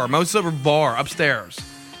have a bar, Most Sober bar upstairs.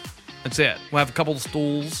 That's it. We'll have a couple of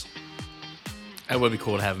stools. It would be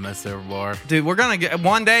cool to have a Most Sober bar. Dude, we're going to get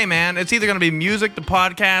one day, man. It's either going to be music, the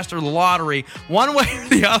podcast, or the lottery. One way or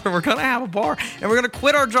the other, we're going to have a bar. And we're going to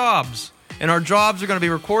quit our jobs. And our jobs are going to be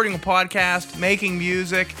recording a podcast, making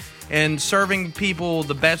music, and serving people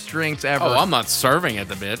the best drinks ever. Oh, I'm not serving at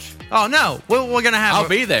the bitch. Oh, no. We're going to have... I'll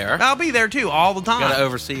be there. I'll be there, too, all the time. Got to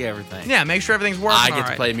oversee everything. Yeah, make sure everything's working I get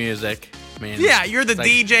to play music. I mean, yeah, you're the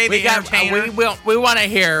DJ, the entertainer. We want to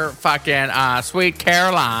hear fucking Sweet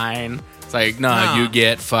Caroline. It's like, no, you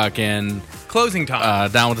get fucking... Closing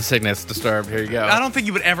time. Down with the Sickness, Disturbed. Here you go. I don't think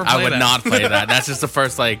you would ever play that. I would not play that. That's just the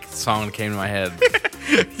first, song that came to my head.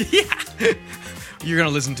 Yeah. You're going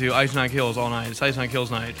to listen to Ice Nine Kills all night. It's Ice Nine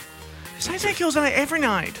Kills night. It's Ice Nine Kills night every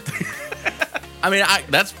night. I mean,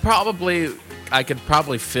 I could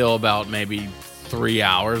probably fill about maybe 3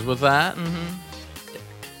 hours with that.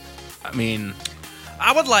 Mm-hmm. I mean,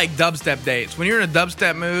 I would like dubstep dates. When you're in a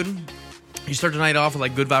dubstep mood, you start the night off with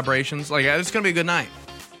like good vibrations. Like, it's going to be a good night.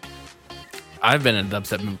 I've been in a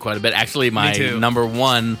dubstep mood quite a bit. Actually, my number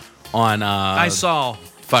one on I saw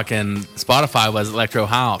fucking Spotify was Electro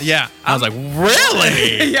House. Yeah. I was like,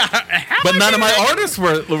 really? Yeah. But none of my artists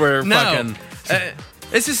were fucking...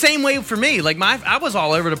 It's the same way for me. Like I was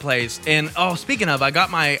all over the place. And speaking of, I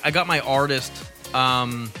got my artist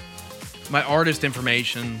my artist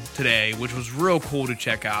information today, which was real cool to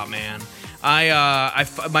check out, man.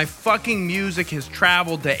 My fucking music has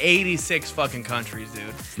traveled to 86 fucking countries, dude.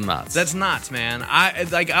 It's nuts. That's nuts, man.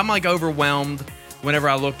 I'm like overwhelmed whenever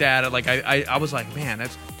I looked at it. Like I was like, man,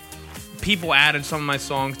 that's people added some of my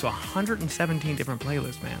songs to 117 different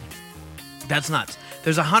playlists, man. That's nuts.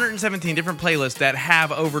 There's 117 different playlists that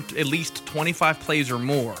have over at least 25 plays or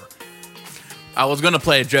more. I was going to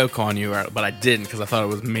play a joke on you, but I didn't because I thought it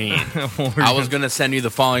was mean. I was going to send you the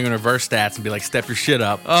following in reverse stats and be like, step your shit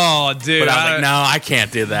up. Oh, dude. But I was like, no, I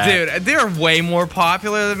can't do that. Dude, they're way more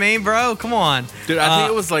popular than me, bro. Come on. Dude, I think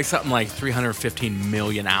it was like something like 315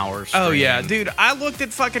 million hours streamed. Oh, yeah. Dude, I looked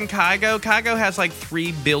at fucking Kygo. Kygo has like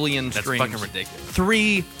 3 billion streams. That's fucking ridiculous.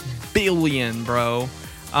 3 billion, bro.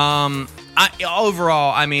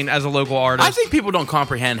 Overall, I mean, as a local artist, I think people don't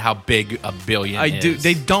comprehend how big a billion is.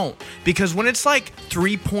 They don't. Because when it's like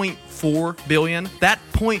 3.4 billion, that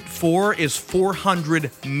 0.4 is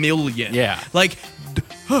 400 million. Yeah. Like,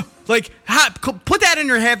 put that in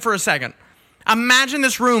your head for a second. Imagine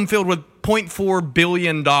this room filled with $0.4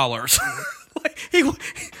 billion.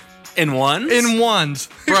 In ones? In ones.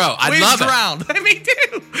 Bro, I love it. I mean,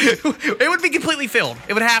 dude, it would be completely filled.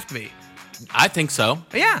 It would have to be. I think so.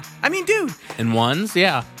 Yeah. I mean, dude. In ones?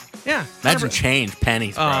 Yeah. Yeah. Imagine change.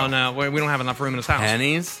 Pennies, bro. Oh, no. We don't have enough room in this house.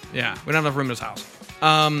 Pennies? Yeah. We don't have enough room in this house.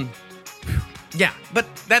 Yeah. But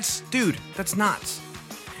that's nuts.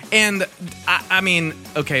 And, I mean,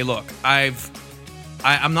 okay, look. I'm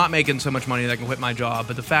not making so much money that I can quit my job,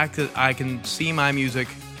 but the fact that I can see my music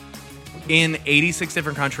in 86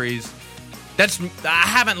 different countries... I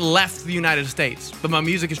haven't left the United States, but my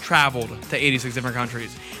music has traveled to 86 different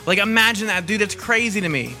countries. Like, imagine that, dude. That's crazy to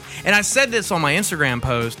me. And I said this on my Instagram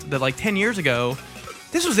post that, like, 10 years ago,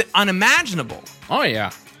 this was unimaginable. Oh,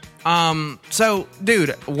 yeah. So,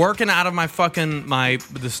 dude, working out of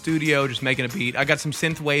the studio, just making a beat. I got some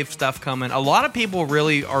synthwave stuff coming. A lot of people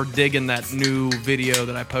really are digging that new video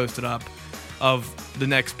that I posted up of the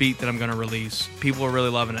next beat that I'm going to release. People are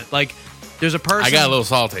really loving it. Like, there's a person... I got a little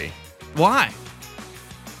salty. Why?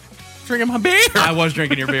 Drinking my beer. I was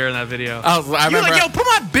drinking your beer in that video. I remember, you're like, yo, put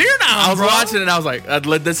my beer down, I was bro. watching it and I was like,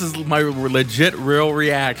 this is my legit, real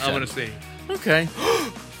reaction. I want to see. Okay.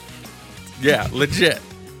 Yeah, legit.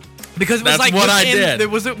 Because it was That's like what I did.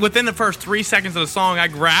 It was within the first 3 seconds of the song, I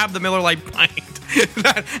grabbed the Miller Lite pint.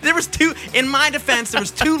 There was 2, in my defense, there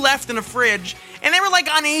was 2 left in the fridge, and they were like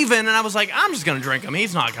uneven, and I was like, I'm just going to drink them.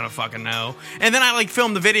 He's not going to fucking know. And then I like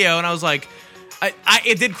filmed the video, and I was like,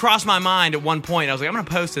 it did cross my mind at one point. I was like, I'm going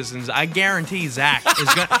to post this, and I guarantee Zach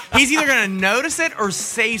he's either going to notice it or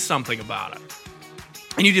say something about it.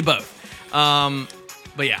 And you did both.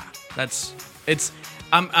 But yeah,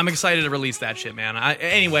 I'm excited to release that shit, man.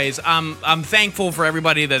 I'm thankful for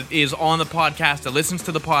everybody that is on the podcast, that listens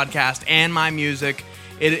to the podcast and my music.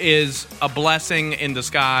 It is a blessing in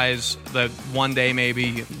disguise that one day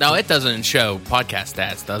maybe... No, it doesn't show podcast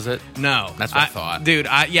stats, does it? No. That's what I thought. Dude,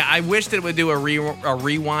 I wish that it would do a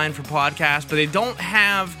rewind for podcasts, but they don't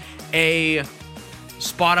have a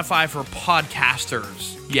Spotify for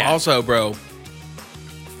podcasters yet. Also, bro,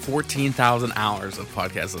 14,000 hours of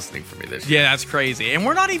podcast listening for me this year. Yeah, that's crazy. And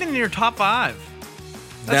we're not even in your top 5.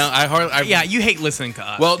 Yeah, you hate listening to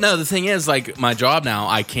us. Well, no, the thing is, like, my job now,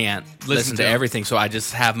 I can't listen to everything, so I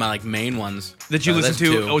just have my, like, main ones. That you listen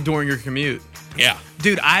to during your commute. Yeah.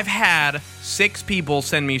 Dude, I've had 6 people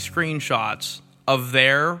send me screenshots of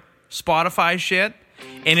their Spotify shit,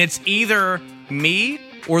 and it's either me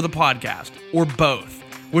or the podcast, or both.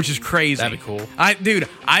 Which is crazy. That'd be cool.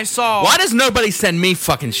 I saw... Why does nobody send me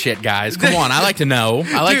fucking shit, guys? Come on, I like to know.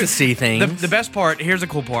 I like to see things. The best part, here's the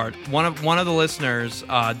cool part. One of the listeners,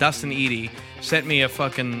 Dustin Eady, sent me a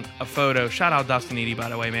photo. Shout out Dustin Eady, by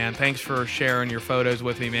the way, man. Thanks for sharing your photos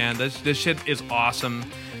with me, man. This shit is awesome.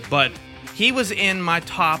 But he was in my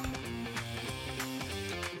top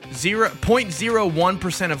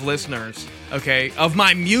 0.01% of listeners, okay, of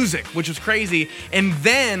my music, which was crazy. And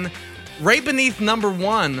then... right beneath number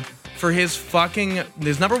 1 for his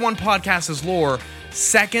number one podcast is Lore,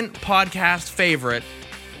 second podcast favorite,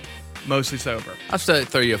 Mostly Sober. I'll just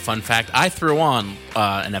throw you a fun fact. I threw on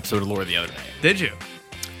an episode of Lore the other day. Did you?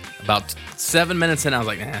 About 7 minutes in, I was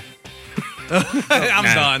like, I'm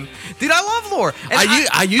done. Dude, I love Lore. And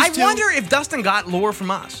I wonder if Dustin got Lore from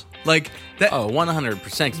us. Like that. Oh, 100%.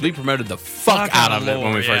 Because we promoted the fuck out of it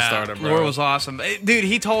when we first started, bro. Lore was awesome. Dude,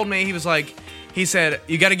 he told me, he said,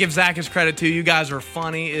 you got to give Zach his credit too. You guys are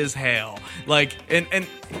funny as hell. Like, and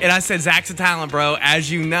I said, Zach's a talent, bro.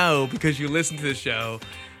 As you know, because you listen to the show,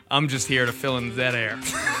 I'm just here to fill in the dead air.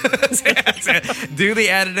 Do the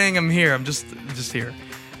editing. I'm here. I'm just here.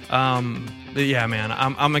 But yeah, man,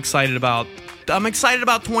 I'm excited about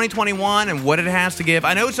 2021 and what it has to give.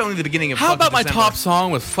 I know it's only the beginning of How about my December. top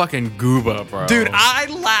song with fucking Gooba, bro? Dude, I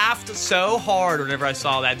laughed so hard whenever I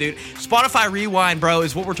saw that, dude. Spotify Rewind, bro,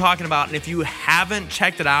 is what we're talking about. And if you haven't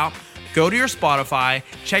checked it out, go to your Spotify,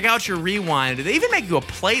 check out your Rewind. They even make you a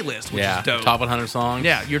playlist, which is dope. Top 100 songs.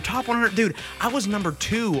 Yeah, your top 100. Dude, I was number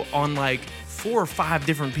 2 on like 4 or 5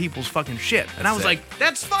 different people's fucking shit. And I was like,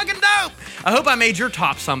 that's fucking dope. I hope I made your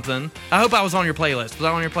top something. I hope I was on your playlist. Was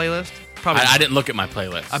I on your playlist? Probably. I didn't look at my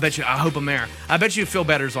playlist. I hope I'm there. I bet you Feel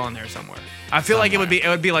Better's on there somewhere. I feel like it would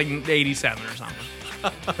be like 87 or something.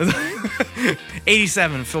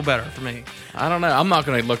 87, Feel Better for me. I don't know. I'm not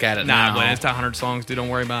going to look at it now. Nah, it's 100 songs, dude. Don't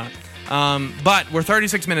worry about it. But we're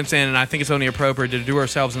 36 minutes in, and I think it's only appropriate to do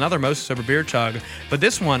ourselves another Most Sober beer chug. But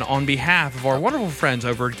this one on behalf of our wonderful friends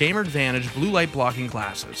over at Gamer Advantage Blue Light Blocking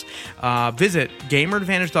Glasses. Visit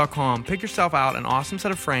GamerAdvantage.com. Pick yourself out an awesome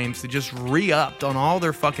set of frames that just re-upped on all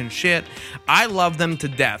their fucking shit. I love them to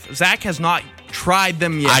death. Zach has not tried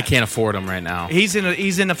them yet. I can't afford them right now. He's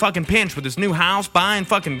in a fucking pinch with his new house, buying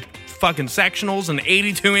fucking sectionals and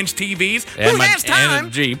 82-inch TVs. Who has time? And a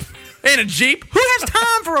Jeep. In a Jeep? Who has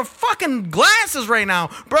time for a fucking glasses right now?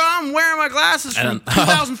 Bro, I'm wearing my glasses from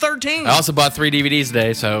 2013. I also bought 3 DVDs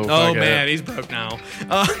today, so... Oh, man, he's broke now.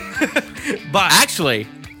 But... Actually,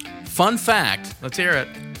 fun fact. Let's hear it.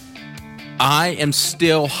 I am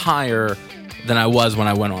still higher than I was when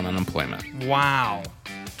I went on unemployment. Wow.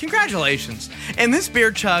 Congratulations. And this beer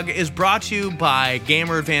chug is brought to you by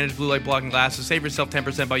Gamer Advantage Blue Light Blocking Glasses. Save yourself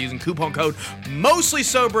 10% by using coupon code Mostly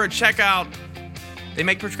Sober at checkout. They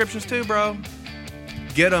make prescriptions too, bro.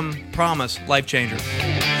 Get them. Promise. Life changer.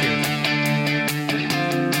 Cheers.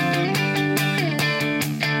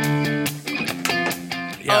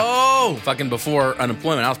 Yeah. Oh! Fucking before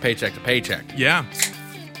unemployment, I was paycheck to paycheck. Yeah.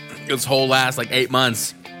 This whole last, 8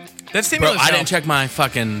 months. That stimulus Bro, I didn't check my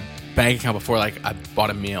fucking bank account before, I bought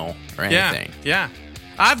a meal or anything. Yeah.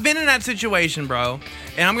 I've been in that situation, bro.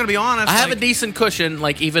 And I'm going to be honest. I have a decent cushion.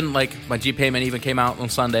 Even my G payment even came out on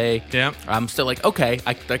Sunday. Yeah. I'm still okay,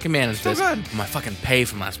 I can manage still this. Good. My fucking pay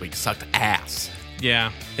from last week sucked ass.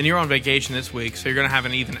 Yeah. And you're on vacation this week, so you're going to have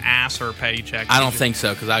an even asser paycheck. I don't think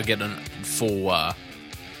so, because I'll get a full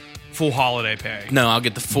holiday pay. No, I'll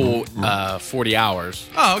get the full 40 hours.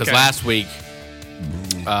 Oh, okay. Because last week,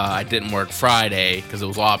 I didn't work Friday because it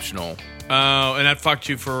was optional. Oh, and that fucked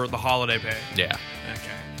you for the holiday pay. Yeah.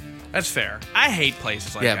 Okay. That's fair. I hate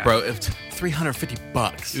places like that. Yeah, bro, it's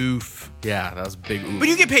 $350. Oof. Yeah, that was a big oof. But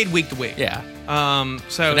you get paid week to week. Yeah.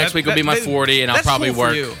 So next week will be my 40, and I'll probably cool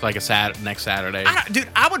work next Saturday. Dude,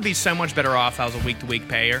 I would be so much better off if I was a week to week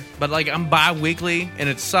payer. But I'm bi-weekly, and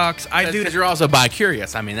it sucks. Because you're also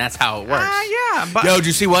bi-curious. I mean, that's how it works. Yeah. But Yo, did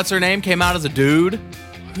you see what's her name came out as a dude?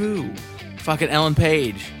 Who? Fucking Ellen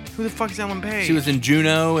Page. Who the fuck is Ellen Page? She was in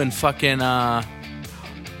Juno and fucking the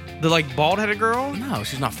bald-headed girl? No,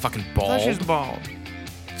 she's not fucking I bald. thought she was bald.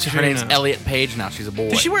 Her name's Elliot Page now. She's a boy.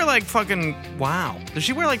 Does she wear wow? Does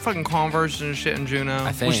she wear fucking Converse and shit in Juno?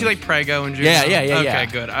 I think. Was she Prego in Juno? Yeah. Okay,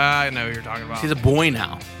 good. I know who you're talking about. She's a boy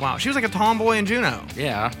now. Wow, she was a tomboy in Juno.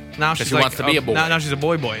 Yeah. Now she wants to be a boy. Now she's a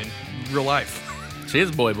boy in real life. She is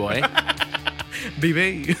a boy.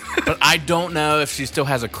 BB. But I don't know if she still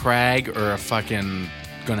has a crag or a fucking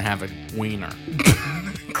gonna have a wiener.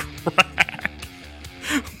 Crag.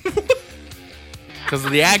 Because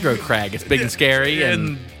of the aggro crag. It's big and scary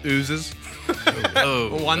and oozes.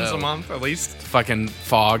 Once a month at least. Fucking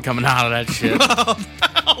fog coming out of that shit. Oh,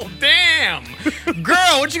 damn.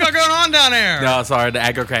 Girl, what you got going on down there? No, sorry. The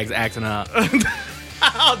aggro crag's acting up.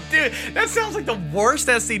 Oh, dude. That sounds like the worst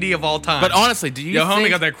STD of all time. But honestly, do you think... homie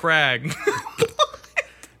got that crag.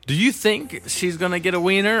 Do you think she's going to get a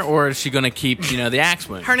wiener, or is she going to keep, the axe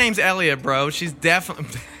wound? Her name's Elliot, bro. She's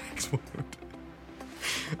definitely...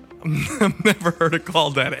 I've never heard it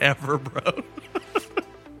called that ever, bro.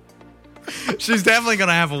 She's definitely going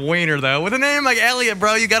to have a wiener, though. With a name like Elliot,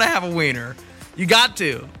 bro, you got to have a wiener. You got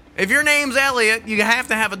to. If your name's Elliot, you have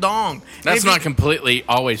to have a dong. That's not completely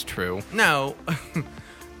always true. No.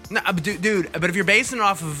 No, dude, but if you're basing it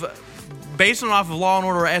off of Law and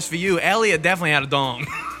Order or SVU, Elliot definitely had a dong.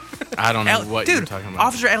 I don't know what you're talking about.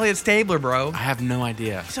 Officer Elliot Stabler, bro. I have no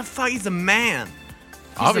idea. He's a man.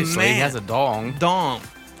 Obviously, he has a dong. Dong.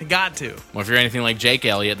 He got to. Well, if you're anything like Jake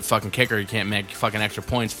Elliott, the fucking kicker, you can't make fucking extra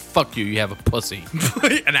points. Fuck you, you have a pussy.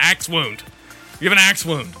 An axe wound. You have an axe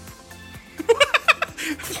wound.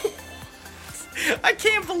 I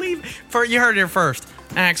can't believe... You heard it here first.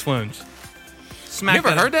 Axe wounds. You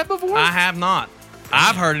ever heard that before? I have not.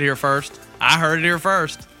 I've heard it here first.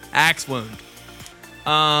 Axe wound.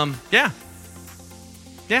 Yeah.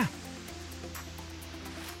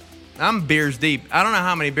 I'm beers deep. I don't know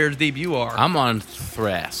how many beers deep you are. I'm on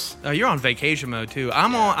Thras. Oh, you're on vacation mode too.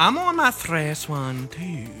 I'm on my Thras one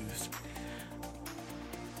too.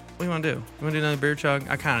 What do you want to do? You want to do another beer chug?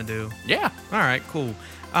 I kind of do. Yeah. All right, cool.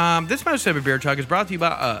 This Most Sober Beer Chug is brought to you by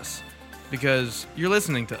us because you're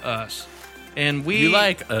listening to us. And you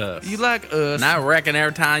like us. You like us. And I reckon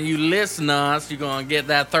every time you listen to us, you're going to get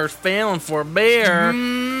that thirst feeling for a beer.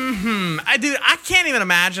 Mm-hmm. I can't even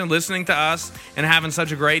imagine listening to us and having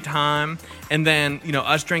such a great time. And then,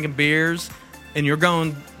 us drinking beers and you're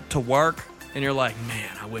going to work and you're like, man,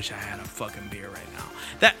 I wish I had a fucking beer right now.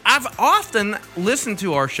 That I've often listened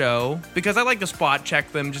to our show because I like to spot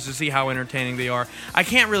check them just to see how entertaining they are. I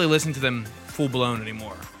can't really listen to them full blown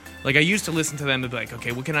anymore. Like, I used to listen to them to be like,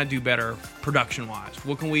 okay, what can I do better production-wise?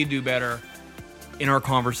 What can we do better in our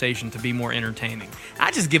conversation to be more entertaining?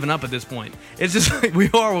 I just given up at this point. It's just like,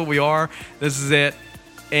 we are what we are. This is it.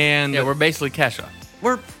 And yeah, we're basically Kesha.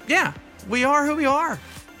 We are who we are.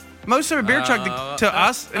 Most of a beer chug to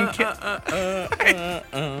us and Kesha.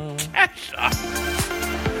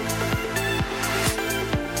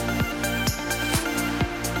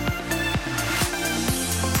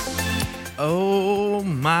 Oh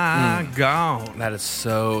my God. That is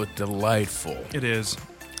so delightful. It is.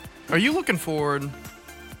 Are you looking forward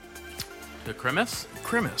to Christmas?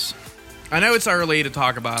 Christmas. I know it's early to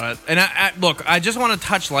talk about it. And I just want to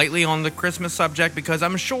touch lightly on the Christmas subject because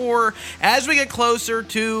I'm sure as we get closer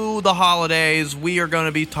to the holidays, we are going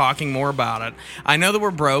to be talking more about it. I know that we're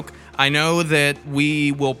broke. I know that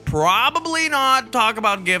we will probably not talk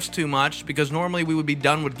about gifts too much because normally we would be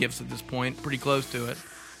done with gifts at this point, pretty close to it.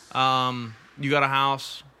 You got a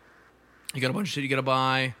house, you got a bunch of shit you gotta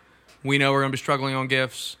buy. We know we're gonna be struggling on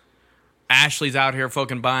gifts. Ashley's out here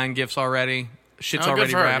fucking buying gifts already. Shit's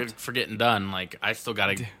already wrapped. For getting done. Like, I still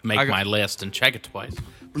gotta make my list and check it twice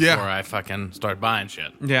before I fucking start buying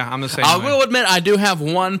shit. Yeah, I'm the same I way. will admit, I do have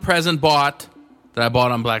one present that I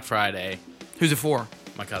bought on Black Friday. Who's it for?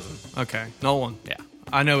 My cousin. Okay, Nolan. Yeah.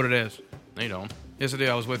 I know what it is. No, you don't. Yes, I do.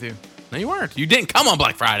 I was with you. No, you weren't. You didn't come on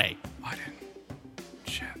Black Friday. I didn't.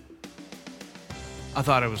 Shit. I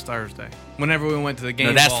thought it was Thursday. Whenever we went to the game.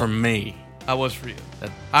 No, that's for me. I was for you.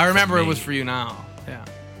 I remember it was for you now. Yeah.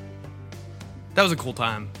 That was a cool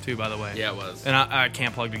time, too, by the way. Yeah, it was. And I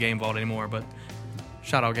can't plug the Game Vault anymore, but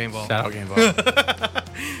shout out Game Vault. Shout out Game Vault.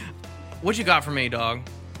 What you got for me, dog?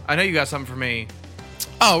 I know you got something for me.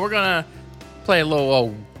 Oh, we're going to play a little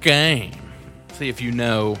old game. See if you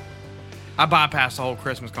know. I bypassed the whole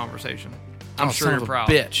Christmas conversation. I'm sure you're proud.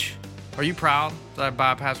 Bitch. Are you proud that I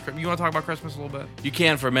bypassed Christmas? You want to talk about Christmas a little bit? You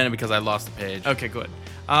can for a minute because I lost the page. Okay, good.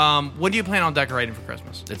 What do you plan on decorating for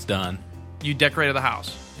Christmas? It's done. You decorated the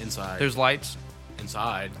house. Inside. There's lights.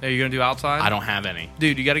 Inside. Are you going to do outside? I don't have any.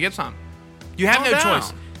 Dude, you got to get some. You have no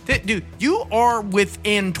choice. Dude, you are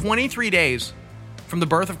within 23 days from the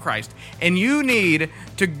birth of Christ, and you need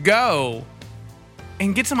to go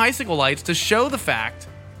and get some icicle lights to show the fact.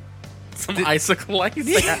 Some icicle lights?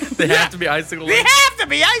 They have to be icicle lights? They have to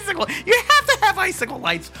be icicle. You have to have icicle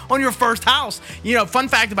lights on your first house. You know, fun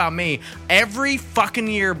fact about me, every fucking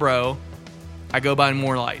year, bro, I go buy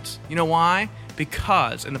more lights. You know why?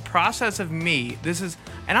 Because in the process of me,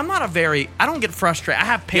 and I'm not I don't get frustrated. I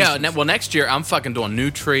have patience. Yeah, well, next year, I'm fucking doing new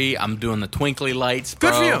tree. I'm doing the twinkly lights, bro.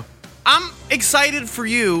 Good for you. I'm excited for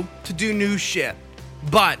you to do new shit,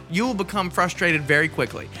 but you will become frustrated very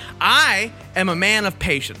quickly. I am a man of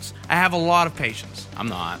patience. I have a lot of patience. I'm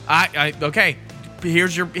not. Okay,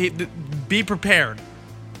 be prepared.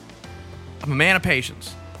 I'm a man of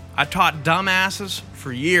patience. I taught dumbasses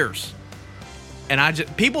for years.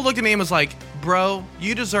 And people looked at me and was like, bro,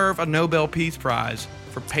 you deserve a Nobel Peace Prize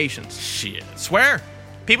for patience. Shit. Swear.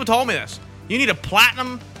 People told me this. You need a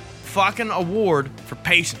platinum fucking award for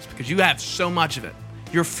patience because you have so much of it.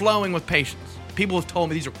 You're flowing with patience. People have told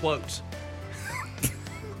me these are quotes.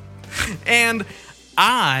 And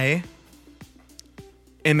I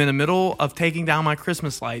am in the middle of taking down my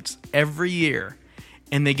Christmas lights every year.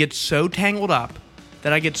 and they get so tangled up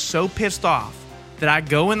that I get so pissed off that I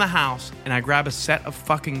go in the house and I grab a set of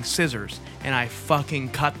fucking scissors and I fucking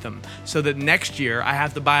cut them so that next year I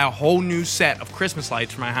have to buy a whole new set of Christmas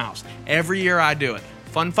lights for my house. Every year I do it.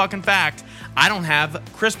 Fun fucking fact, I don't have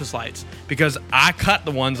Christmas lights because I cut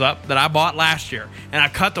the ones up that I bought last year, and I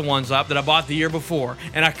cut the ones up that I bought the year before,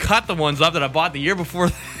 and I cut the ones up that I bought the year before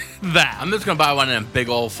that. I'm just gonna buy one of them big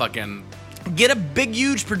old fucking... Get a big,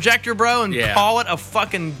 huge projector, bro, and call it a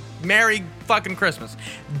fucking Merry fucking Christmas.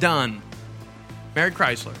 Done. Merry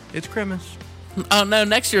Chrysler. It's Christmas. Oh, no,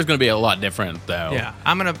 next year's gonna be a lot different, though. Yeah,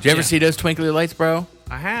 I'm gonna... Did you ever see those twinkly lights, bro?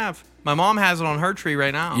 I have. My mom has it on her tree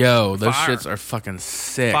right now. Yo, those shits are fucking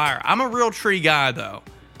sick. Fire. I'm a real tree guy, though.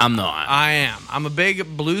 I'm not. I am. I'm a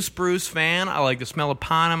big blue spruce fan. I like the smell of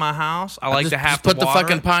pine in my house. I like to have just put to the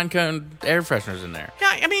fucking pine cone air fresheners in there.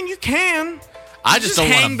 Yeah, I mean, you can. I just don't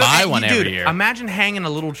want to buy one every year. Imagine hanging a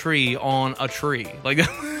little tree on a tree. Like,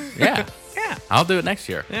 yeah. Yeah. I'll do it next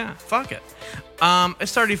year. Yeah, fuck it.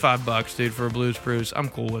 It's $35, dude, for a blue spruce. I'm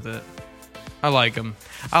cool with it. I like them.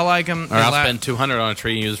 Or I'll spend $200 on a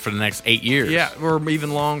tree and use it for the next 8 years. Yeah, or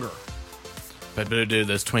even longer. But dude,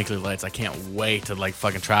 those twinkly lights, I can't wait to like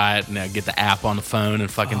fucking try it and get the app on the phone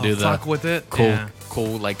and fucking do the fuck with it.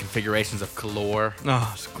 Cool like configurations of color.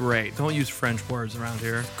 Oh, it's great. Don't use French words around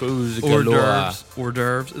here. Hors d'oeuvres. Hors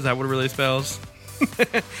d'oeuvres. Is that what it really spells?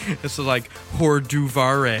 This is like hors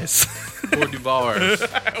d'oeuvres. Hors d'oeuvres.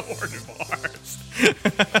 Hors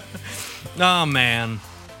d'oeuvres. Oh man.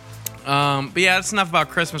 But yeah, that's enough about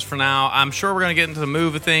Christmas for now. I'm sure we're gonna get into the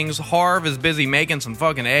move of things. Harv is busy making some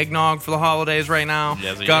fucking eggnog for the holidays right now.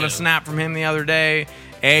 Yes, Got a snap from him the other day.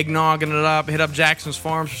 Eggnogging it up. Hit up Jackson's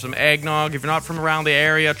Farms for some eggnog. If you're not from around the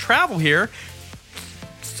area, travel here.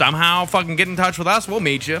 Somehow fucking get in touch with us. We'll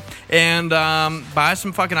meet you. And buy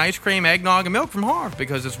some fucking ice cream, eggnog, and milk from Harv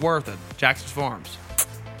because it's worth it. Jackson's Farms.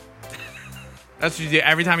 That's what you do.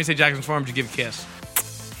 Every time you say Jackson's Farms, you give a kiss.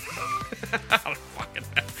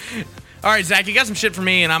 All right, Zach, you got some shit for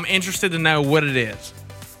me, and I'm interested to know what it is.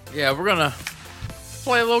 Yeah, we're gonna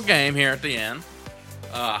play a little game here at the end.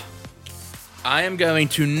 I am going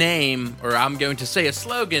to name, or I'm going to say a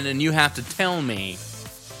slogan, and you have to tell me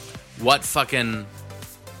what fucking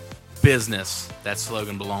business that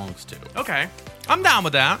slogan belongs to. Okay, I'm down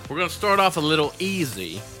with that. We're gonna start off a little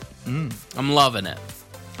easy. I'm loving it.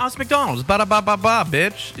 Oh, it's McDonald's. Ba-da-ba-ba-ba,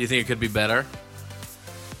 bitch. Do you think it could be better?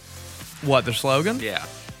 What, their slogan? Yeah.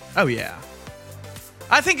 Oh, yeah.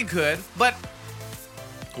 I think it could, but...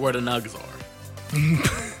 Where the nugs are.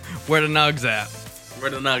 Where the nugs at? Where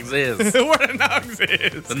the nugs is. Where the nugs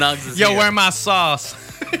is. The nugs is Yo, here. where my sauce?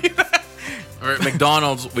 Or at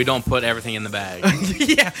McDonald's, we don't put everything in the bag.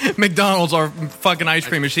 Yeah, McDonald's, our fucking ice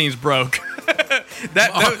cream machine's broke.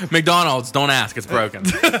 McDonald's, don't ask, it's broken.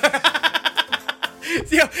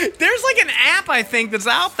 Yo, there's like an app I think that's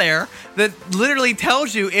out there that literally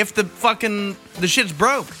tells you if the shit's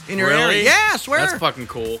broke in your area. Yeah, I swear. That's fucking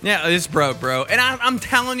cool. Yeah, it's broke, bro. And I'm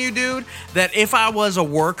telling you, dude, that if I was a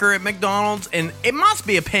worker at McDonald's, and it must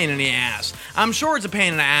be a pain in the ass. I'm sure it's a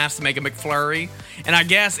pain in the ass to make a McFlurry, and I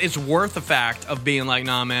guess it's worth the fact of being like,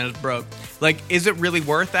 nah, man, it's broke. Like, is it really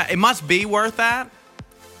worth that? It must be worth that.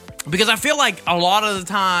 Because I feel like a lot of the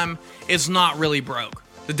time, it's not really broke.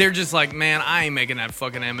 They're just like, man, I ain't making that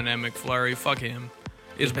fucking M&M McFlurry. Fuck him.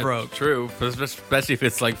 It's broke. True, but especially if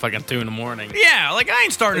it's like fucking 2 a.m. Yeah, like I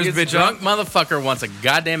ain't starting like this bitch drunk up. Motherfucker wants a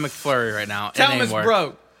goddamn McFlurry right now. Tell him it's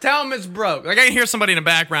broke. Tell him it's broke. Like I can hear somebody in the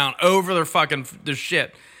background over their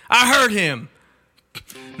shit. I heard him.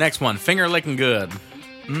 Next one, finger licking good.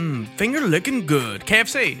 Finger licking good.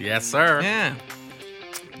 KFC. Yes, sir. Yeah.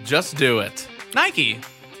 Just do it. Nike.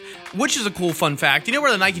 Which is a cool fun fact. You know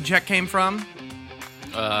where the Nike check came from?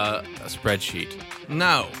 A spreadsheet.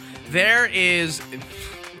 No. There's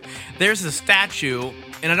a statue,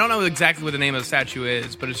 and I don't know exactly what the name of the statue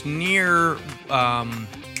is, but it's near the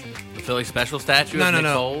Philly Special statue.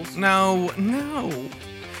 No.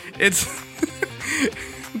 It's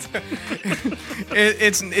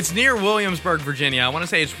it's near Williamsburg, Virginia. I want to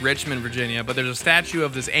say it's Richmond, Virginia, but there's a statue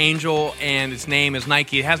of this angel, and its name is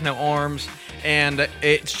Nike. It has no arms, and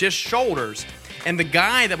it's just shoulders. And the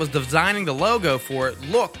guy that was designing the logo for it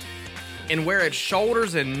looked, and where its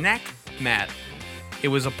shoulders and neck met, it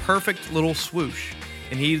was a perfect little swoosh.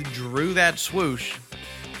 And he drew that swoosh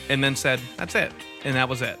and then said, that's it. And that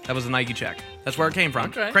was it. That was the Nike check. That's where it came from.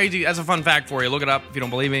 Okay. Crazy. That's a fun fact for you. Look it up if you don't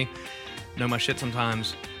believe me. Know my shit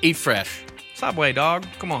sometimes. Eat fresh. Subway, dog.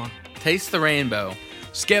 Come on. Taste the rainbow.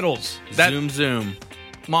 Skittles. Zoom.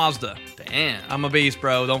 Mazda. Damn. I'm a beast,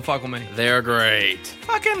 bro. Don't fuck with me. They're great.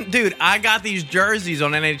 Fucking, dude, I got these jerseys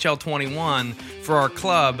on NHL 21 for our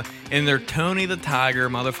club in their Tony the Tiger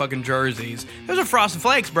motherfucking jerseys. Those are Frosted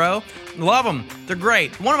Flakes, bro. Love them. They're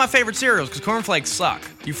great. One of my favorite cereals because cornflakes suck.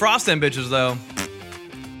 You frost them bitches, though.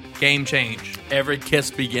 Game change. Every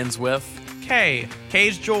kiss begins with K.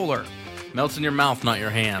 K's Jeweler. Melts in your mouth, not your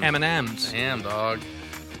hand. M&M's. Damn, dog.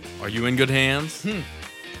 Are you in good hands?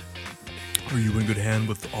 Are you in good hand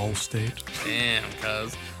with Allstate? Damn,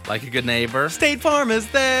 cuz. Like a good neighbor. State Farm is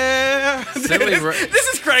there. This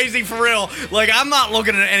is crazy for real. Like, I'm not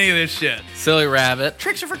looking at any of this shit. Silly rabbit.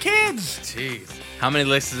 Tricks are for kids. Jeez. How many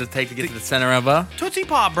licks does it take to get to the center of a Tootsie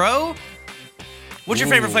Pop, bro? What's your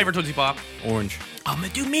favorite flavor Tootsie Pop? Orange. Oh, me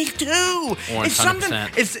too. Orange, it's something.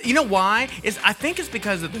 100%. It's you know why? I think it's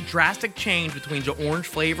because of the drastic change between the orange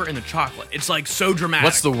flavor and the chocolate. It's like so dramatic.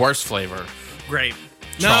 What's the worst flavor? Grape?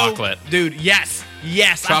 Chocolate. No, dude. Yes.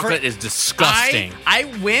 Chocolate is disgusting. I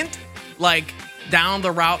went like down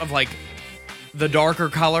the route of like the darker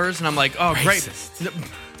colors, and I'm like, oh, Racist.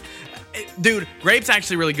 grape. Dude, grape's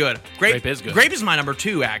actually really good. Grape is good. Grape is my number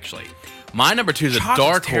 2, actually. My number 2 is a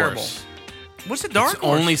dark horse. What's a dark It's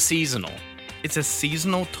horse? only seasonal. It's a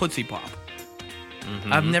seasonal Tootsie Pop.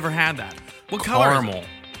 I've never had that. What color? Caramel.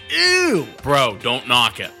 Ew. Bro, don't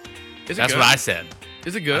knock it. Is it That's good? what I said.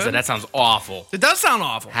 Is it good? I said, that sounds awful. It does sound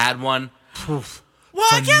awful. Had one. Well,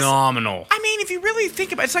 I guess. Phenomenal. I mean, if you really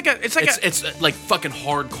think about it, It's like fucking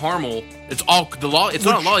hard caramel. It's all it's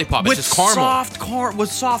not a lollipop. It's just caramel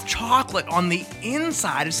with soft chocolate on the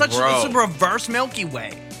inside. It's it's a reverse Milky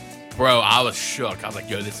Way. Bro, I was shook. I was like,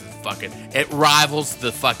 yo, this is fucking. It rivals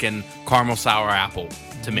the fucking caramel sour apple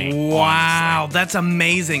to me. Wow, honestly. that's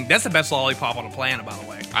amazing. That's the best lollipop on the planet, by the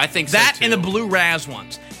way. I think so, that too. and the blue Raz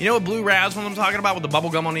ones. You know what blue Raz one I'm talking about with the bubble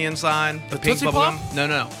gum on the inside? The pink Tootsie bubble Pop? gum?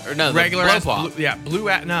 No. Or no, the regular blow ass pop.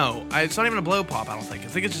 No, it's not even a blow pop. I don't think. I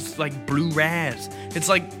think it's just like blue Raz. It's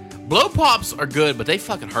like blow pops are good, but they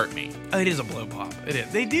fucking hurt me. Oh, it is a blow pop. It is.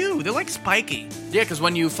 They do. They're like spiky. Yeah, because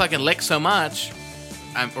when you fucking lick so much,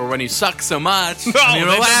 or when you suck so much, No,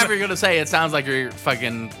 whatever you're gonna say, it sounds like you're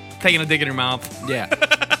fucking taking a dig in your mouth. Yeah.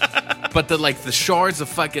 But the shards of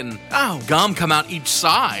fucking gum come out each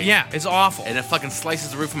side. Yeah, it's awful. And it fucking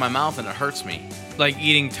slices the roof of my mouth and it hurts me. Like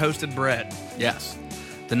eating toasted bread. Yes.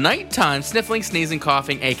 The nighttime, sniffling, sneezing,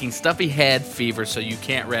 coughing, aching, stuffy head, fever, so you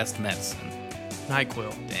can't rest medicine.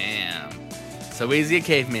 NyQuil. Damn. So easy a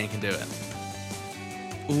caveman can do it.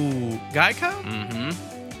 Ooh, Geico?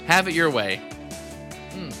 Mm-hmm. Have it your way.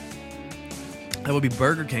 That would be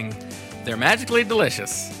Burger King. They're magically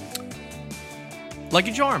delicious.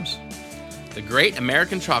 Lucky Charms. The Great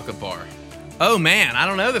American Chocolate Bar. Oh, man. I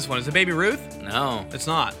don't know this one. Is it Baby Ruth? No. It's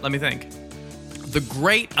not. Let me think. The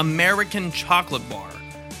Great American Chocolate Bar.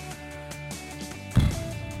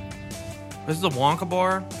 This is the Wonka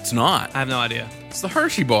bar? It's not. I have no idea. It's the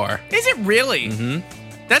Hershey Bar. Is it really?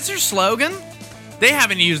 Mm-hmm. That's their slogan? They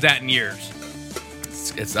haven't used that in years.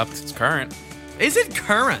 It's current. Is it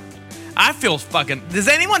current? I feel fucking... Does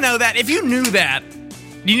anyone know that? If you knew that,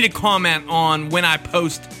 you need to comment on when I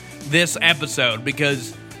post this episode,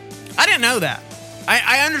 because I didn't know that.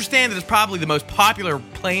 I understand that it's probably the most popular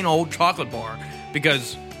plain old chocolate bar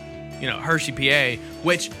because, Hershey, PA,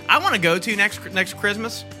 which I want to go to next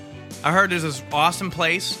Christmas. I heard there's this awesome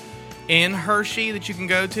place in Hershey that you can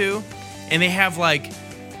go to, and they have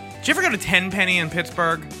did you ever go to Tenpenny in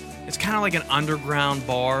Pittsburgh? It's kind of like an underground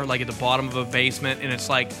bar, like at the bottom of a basement, and it's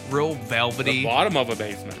like real velvety. The bottom of a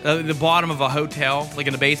basement. The bottom of a hotel, like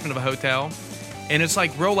in the basement of a hotel. And it's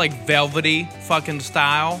like real like velvety fucking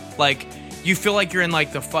style. Like you feel like you're in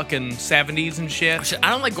like the fucking 70s and shit. I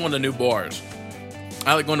don't like going to new bars.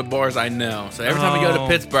 I like going to bars I know. So every time we go to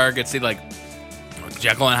Pittsburgh, it's like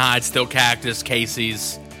Jekyll and Hyde, Still Cactus,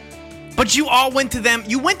 Casey's. But you all went to them.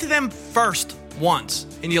 You went to them first once,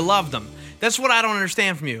 and you loved them. That's what I don't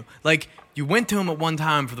understand from you. Like, you went to them at one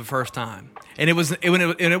time for the first time. And it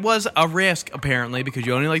was a risk, apparently, because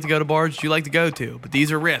you only like to go to bars you like to go to. But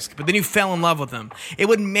these are risks. But then you fell in love with them. It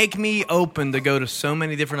would make me open to go to so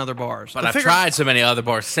many different other bars. But I've tried so many other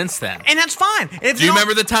bars since then. And that's fine. Do you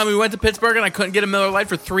remember the time we went to Pittsburgh and I couldn't get a Miller Lite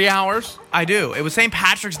for 3 hours? I do. It was St.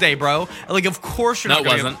 Patrick's Day, bro. Like, of course you're not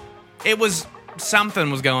going to. No, it wasn't. It was... Something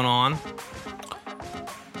was going on.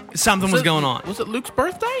 Something was going on. Was it Luke's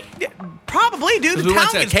birthday? Yeah, probably, dude. The we town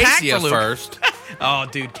went to gets packed Acacia for Luke. first. Oh,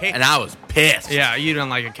 dude. And I was pissed. Yeah, you don't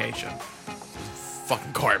like Acacia.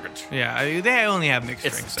 Fucking garbage. Yeah, they only have mixed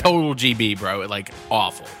drinks. It's total GB, bro. Like,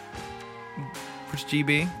 awful. Which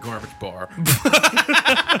GB? Garbage bar.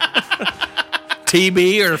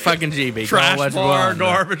 TB or fucking GB? Trash bar,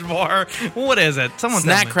 garbage bar. What is it? Someone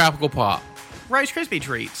Snack Crackle Pop. Rice Krispie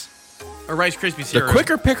treats. Or Rice Krispie cereal. The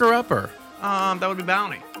quicker picker-upper. That would be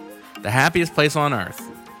Bounty. The happiest place on earth.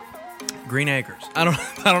 Green Acres. I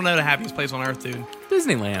don't know the happiest place on earth, dude.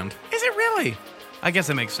 Disneyland. Is it really? I guess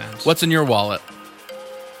it makes sense. What's in your wallet?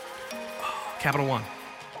 Capital One.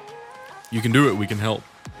 You can do it. We can help.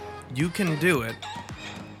 You can do it.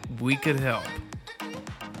 We could help.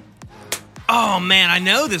 Oh, man, I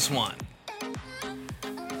know this one.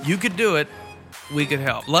 You could do it. We could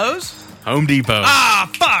help. Lowe's? Home Depot. Ah,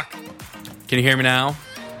 fuck. Can you hear me now?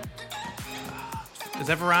 Is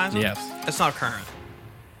that Verizon? Yes. That's not current.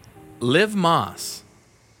 Liv Moss.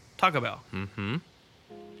 Taco Bell. Mm-hmm.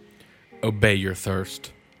 Obey your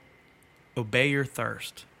thirst. Obey your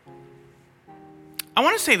thirst. I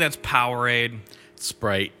want to say that's Powerade.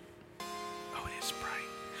 Sprite. Oh, it is Sprite.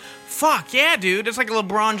 Fuck, yeah, dude. It's like a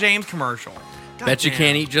LeBron James commercial. God Bet you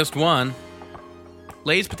can't eat just one.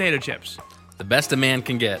 Lay's potato chips. The best a man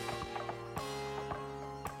can get.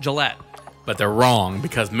 Gillette. But they're wrong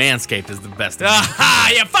because Manscaped is the best.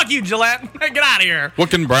 Yeah, fuck you, Gillette. Get out of here. What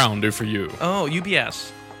can Brown do for you? Oh,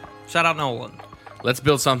 UPS. Shout out Nolan. Let's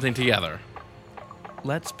build something together.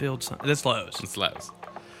 Let's build something. This Lowe's. It's Lowe's.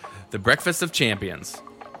 The Breakfast of Champions.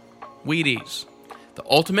 Wheaties. The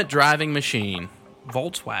Ultimate Driving Machine.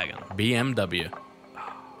 Volkswagen. BMW.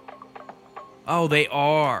 Oh, they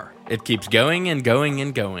are. It keeps going and going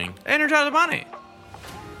and going. Energizer Bunny.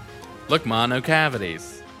 Look, Ma, no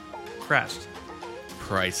cavities. Crest.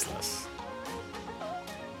 Priceless.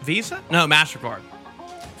 Visa? No, MasterCard.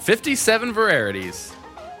 57 varieties.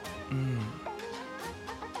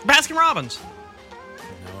 Baskin Robbins.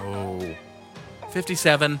 No.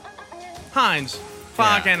 57. Heinz.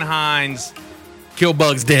 Fucking Heinz. Kill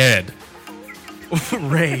Bugs dead.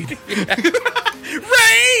 Raid.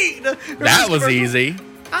 Raid! That was easy.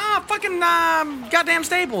 Fucking goddamn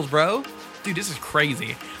Staples, bro. Dude, this is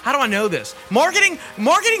crazy. How do I know this? Marketing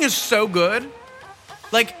is so good.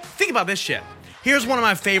 Like, think about this shit. Here's one of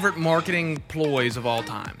my favorite marketing ploys of all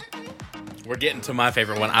time. We're getting to my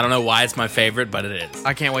favorite one. I don't know why it's my favorite, but it is.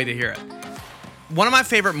 I can't wait to hear it. One of my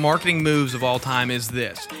favorite marketing moves of all time is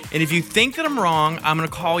this. And if you think that I'm wrong, I'm going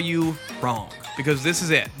to call you wrong. Because this is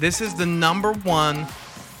it. This is the number one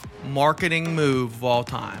marketing move of all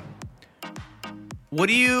time. What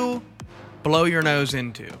do you blow your nose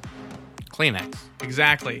into? Kleenex.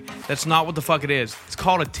 Exactly. That's not what the fuck it is. It's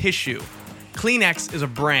called a tissue. Kleenex is a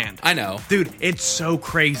brand. I know. Dude, it's so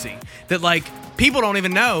crazy that, like, people don't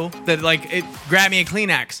even know that, like, grab me a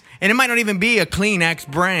Kleenex. And it might not even be a Kleenex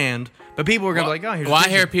brand, but people are going to be like, oh, here's a I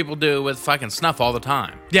tissue. hear people do it with fucking snuff all the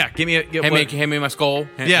time. Yeah, give me a... Hand me my skull.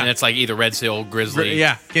 Yeah. And it's like either Red Seal, Grizzly.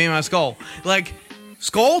 Yeah, give me my skull. Like,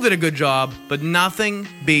 Skull did a good job, but nothing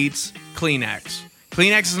beats Kleenex.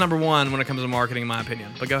 Kleenex is number one when it comes to marketing, in my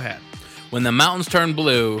opinion. But go ahead. When the mountains turn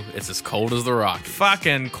blue, it's as cold as the Rockies.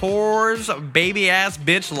 Fucking Coors baby-ass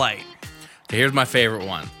bitch light. Okay, here's my favorite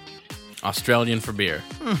one. Australian for beer.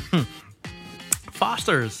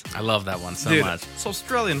 Foster's. I love that one so Dude, much. It's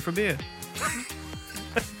Australian for beer.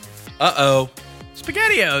 Uh-oh.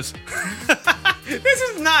 SpaghettiOs. This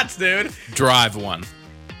is nuts, dude. Drive one.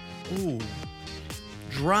 Ooh.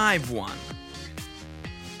 Drive one.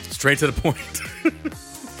 Straight to the point.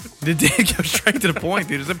 It did go straight to the point,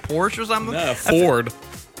 dude. Is it Porsche or something? No, Ford.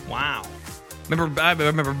 Wow. I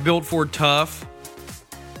remember Built Ford Tough.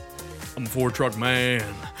 I'm a Ford truck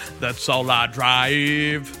man. That's all I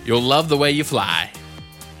drive. You'll love the way you fly.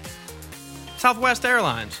 Southwest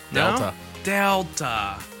Airlines. Delta. No?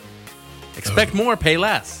 Delta. Expect more, pay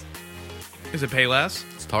less. Is it pay less?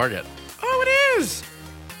 It's Target. Oh, it is.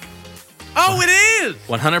 Oh, it is.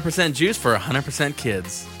 100% juice for 100%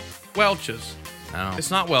 kids. Welch's. No.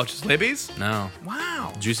 It's not Welch's. Libby's? No.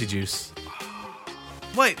 Wow. Juicy juice.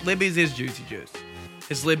 Wait, Libby's is Juicy Juice.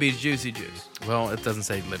 It's Libby's Juicy Juice. Well, it doesn't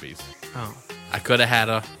say Libby's. Oh. I could have had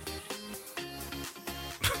a...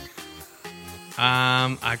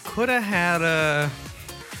 I could have had a...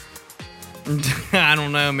 I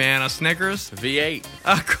don't know, man. A Snickers?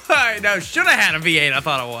 V8. No, should have had a V8. I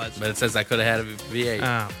thought it was. But it says I could have had a V8.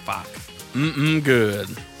 Oh, fuck. Good.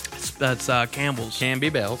 That's Campbell's. Can be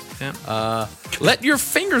Bells. Yeah. Let your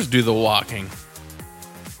fingers do the walking.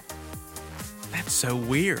 That's so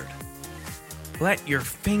weird. Let your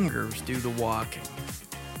fingers do the walking.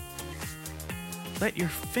 Let your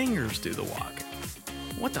fingers do the walking.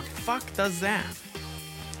 What the fuck does that?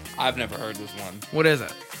 I've never heard this one. What is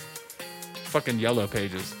it? Fucking Yellow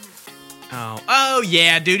Pages. Oh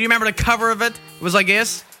yeah, dude. You remember the cover of it? It was like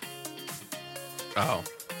this. Oh,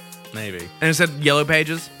 maybe. And it said Yellow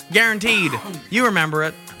Pages. Guaranteed. You remember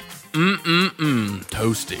it.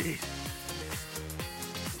 Toasty.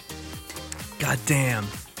 God damn.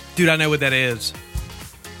 Dude, I know what that is.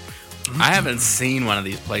 I haven't seen one of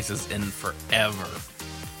these places in forever.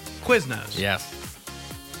 Quiznos. Yes.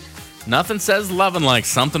 Nothing says loving like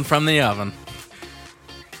something from the oven.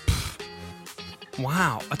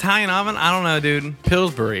 Wow. Italian oven? I don't know, dude.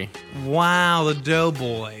 Pillsbury. Wow, the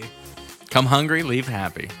Doughboy. Come hungry, leave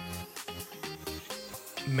happy.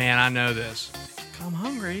 Man, I know this. Come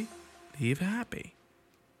hungry, leave happy.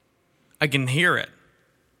 I can hear it.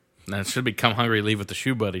 No, it should be come hungry, leave with the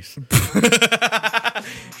shoe buddies.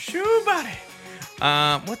 Shoe buddy.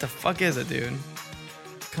 What the fuck is it, dude?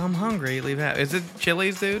 Come hungry, leave happy. Is it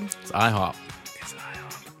Chili's, dude? It's IHOP. It's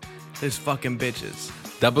IHOP. Those fucking bitches.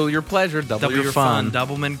 Double your pleasure, double your fun.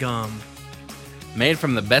 Doublemint gum. Made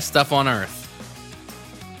from the best stuff on earth.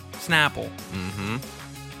 Snapple. Mm-hmm.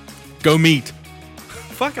 Go meat.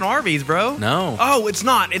 Fucking Arby's, bro. No. Oh, it's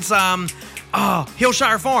not. It's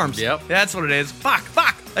Hillshire Farms. Yep. That's what it is. Fuck.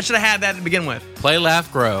 I should have had that to begin with. Play, laugh,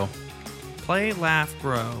 grow. Play, laugh,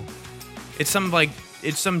 grow. It's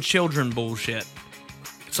some children bullshit.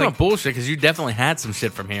 It's not bullshit, because you definitely had some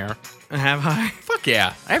shit from here. Have I? Fuck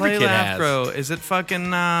yeah. Every kid has. Grow. Is it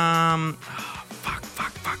fucking, fuck.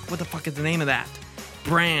 What the fuck is the name of that?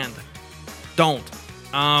 Brand. Don't.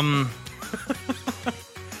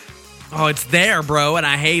 Oh, it's there, bro, and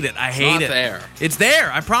I hate it. I hate it. It's not there. It's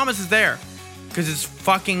there. I promise it's there. Because it's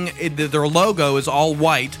fucking, their logo is all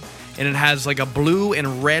white, and it has like a blue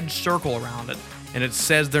and red circle around it, and it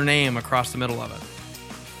says their name across the middle of it.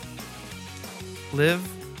 Live,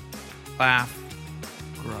 laugh,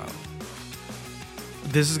 grow.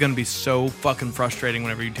 This is going to be so fucking frustrating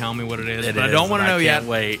whenever you tell me what it is. But I don't want to know yet. I can't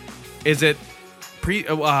wait. Is it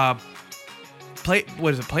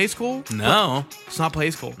what is it, Play School? No. It's not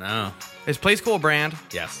Play School. No. Is Play School a brand?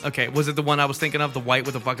 Yes. Okay, was it the one I was thinking of, the white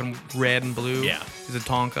with the fucking red and blue? Yeah. Is it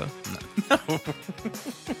Tonka? No.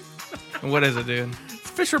 What is it, dude? It's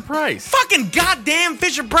Fisher Price. Fucking goddamn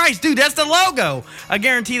Fisher Price, dude, that's the logo. I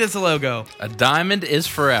guarantee that's the logo. A diamond is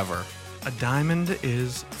forever. A diamond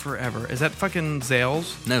is forever. Is that fucking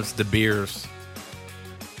Zales? No, it's De Beers.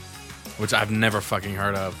 Which I've never fucking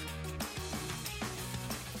heard of.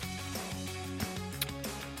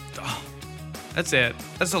 Oh, that's it.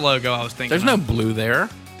 That's the logo I was thinking There's of. no blue there.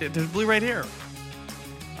 There's blue right here.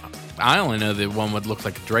 I only know the one would look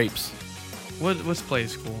like drapes. What's Play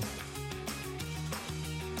School?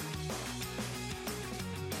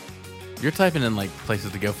 You're typing in like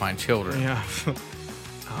places to go find children. Yeah.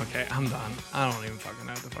 Okay, I'm done. I don't even fucking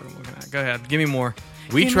know what the fuck I'm looking at. Go ahead. Give me more.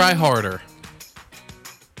 We try harder.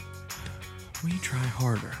 We try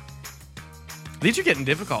harder. These are getting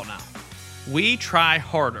difficult now. We try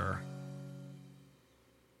harder.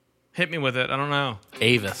 Hit me with it. I don't know.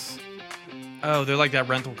 Avis. Oh, they're like that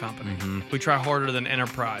rental company. Mm-hmm. We try harder than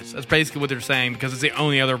Enterprise. That's basically what they're saying because it's the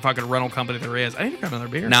only other fucking rental company there is. I need to grab another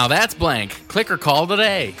beer. Now that's blank. Click or call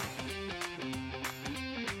today.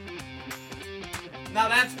 Now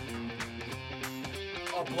that's...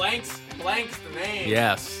 Oh, Blank's the name.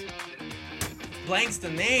 Yes. Blank's the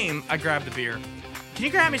name. I grabbed the beer. Can you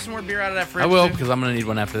grab me some more beer out of that fridge? I will, too? because I'm going to need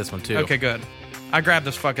one after this one, too. Okay, good. I grabbed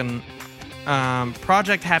this fucking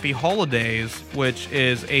Project Happy Holidays, which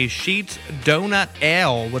is a Sheetz Donut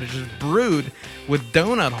Ale, which is brewed with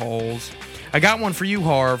donut holes. I got one for you,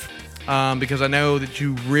 Harv, because I know that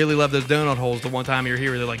you really love those donut holes. The one time you were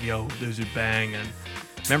here, they're like, yo, those are banging.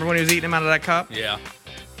 Remember when he was eating them out of that cup? Yeah.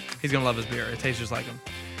 He's going to love his beer. It tastes just like him.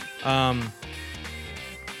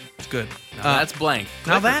 It's good. Now that's blank.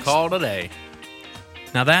 Now Click or that's... call today.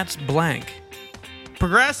 Now that's blank.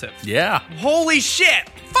 Progressive. Yeah. Holy shit.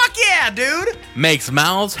 Fuck yeah, dude. Makes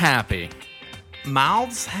mouths happy.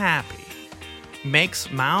 Mouths happy.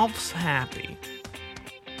 Makes mouths happy.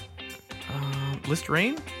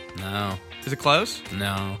 Listerine? No. Is it close?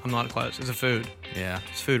 No. I'm not close. It's a food. Yeah.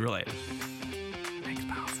 It's food related. Makes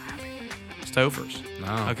mouths happy. Stouffer's.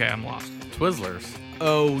 No. Okay, I'm lost. Twizzlers.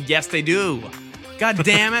 Oh, yes, they do. God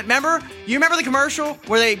damn it. You remember the commercial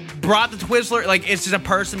where they brought the Twizzler? Like, it's just a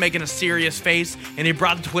person making a serious face, and they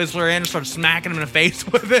brought the Twizzler in and started smacking him in the face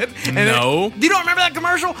with it. And No. you don't remember that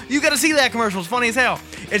commercial? You gotta see that commercial. It's funny as hell.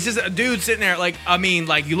 It's just a dude sitting there, like,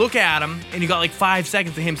 you look at him, and you got like 5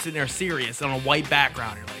 seconds of him sitting there serious on a white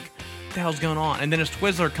background. You're like, what the hell's going on? And then his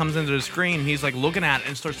Twizzler comes into the screen, and he's like looking at it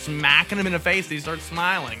and starts smacking him in the face, and he starts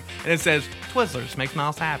smiling. And it says, Twizzlers makes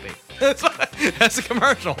mouths happy. That's a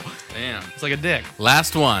commercial. Damn. It's like a dick.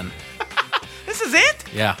 Last one. This is it?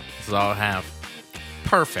 Yeah. This is all I have.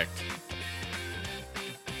 Perfect.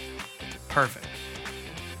 Perfect.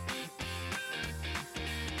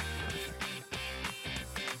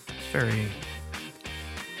 It's very...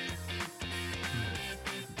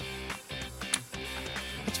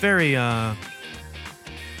 It's very,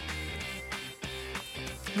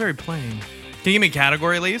 very plain. Can you give me a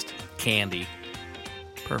category at least? Candy.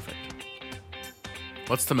 Perfect.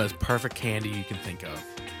 What's the most perfect candy you can think of?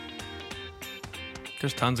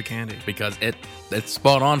 There's tons of candy. Because it's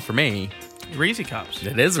spot on for me. Reese Cups.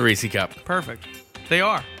 It is a Reese Cup. Perfect. They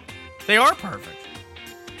are. They are perfect.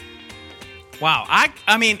 Wow.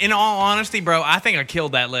 I mean, in all honesty, bro, I think I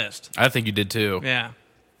killed that list. I think you did too. Yeah.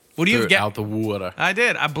 What do you get? Out the water. I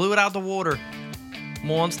did. I blew it out the water.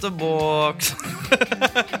 Monster Box.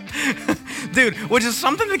 Dude, which is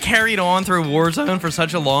something that carried on through Warzone for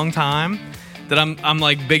such a long time that I'm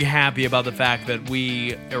like big happy about the fact that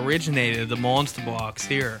we originated the Monster Box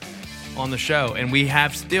here on the show, and we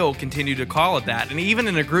have still continued to call it that. And even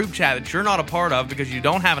in a group chat that you're not a part of because you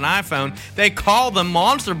don't have an iPhone, they call them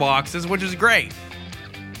Monster Boxes, which is great.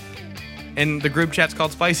 And the group chat's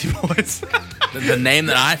called Spicy Boys. The name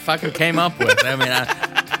that I fucking came up with. I mean,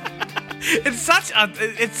 it's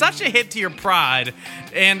such a hit to your pride.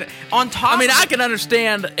 And on top, I mean, I can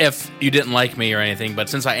understand if you didn't like me or anything, but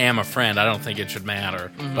since I am a friend, I don't think it should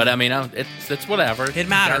matter. Mm-hmm. But I mean, it's whatever. It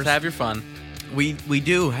matters. You guys have your fun. We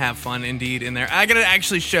do have fun indeed in there. I gotta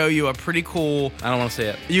actually show you a pretty cool. I don't want to see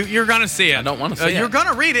it. You're gonna see it. I don't want to see it. You're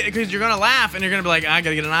gonna read it because you're gonna laugh and you're gonna be like, I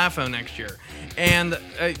gotta get an iPhone next year. And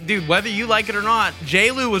dude, whether you like it or not,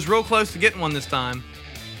 J-Lou was real close to getting one this time.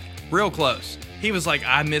 Real close. He was like,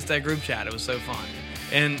 I missed that group chat. It was so fun.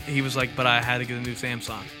 And he was like, but I had to get a new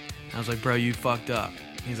Samsung. I was like, bro, you fucked up.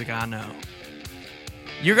 He's like, I know.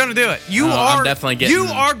 You're gonna do it. I'm definitely getting. You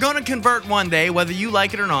are gonna convert one day, whether you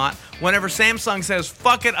like it or not. Whenever Samsung says,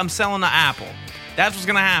 fuck it, I'm selling to Apple. That's what's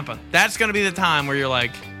gonna happen. That's gonna be the time where you're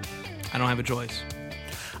like, I don't have a choice.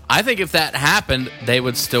 I think if that happened, they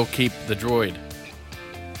would still keep the Droid.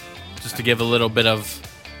 Just to give a little bit of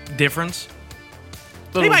difference.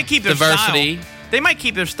 They might keep their diversity. Style. They might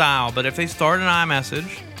keep their style, but if they start an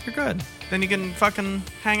iMessage, you're good. Then you can fucking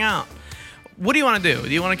hang out. What do you want to do? Do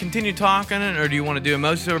you want to continue talking, or do you want to do a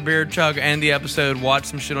Mostly Sober Beer Chug, end the episode, watch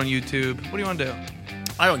some shit on YouTube? What do you want to do?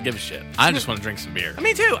 I don't give a shit. I just want to drink some beer.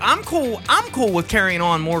 Me too. I'm cool with carrying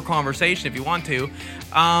on more conversation if you want to.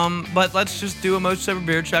 But let's just do a Mostly Sober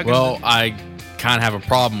Beer Chug. Well, I kind of have a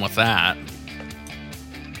problem with that.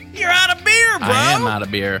 You're out of beer, bro. I am out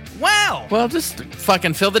of beer. Well, just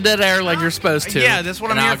fucking fill the dead air like you're supposed to. Yeah, that's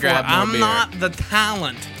what I'm here for. I'm not the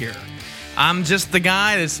talent here. I'm just the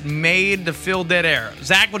guy that's made to fill dead air.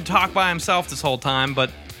 Zach would talk by himself this whole time,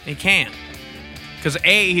 but he can't. Because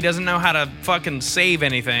A, he doesn't know how to fucking save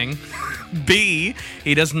anything. B,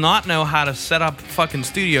 he does not know how to set up fucking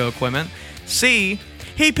studio equipment. C,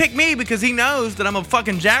 he picked me because he knows that I'm a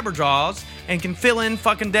fucking jabberjaws and can fill in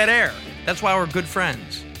fucking dead air. That's why we're good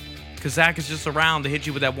friends. Because Zach is just around to hit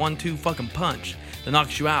you with that 1-2 fucking punch that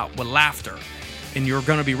knocks you out with laughter. And you're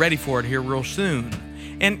going to be ready for it here real soon.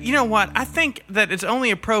 And you know what? I think that it's only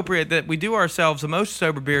appropriate that we do ourselves a Most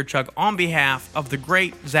Sober Beer Chug on behalf of the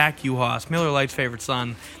great Zach Uhas, Miller Lite's favorite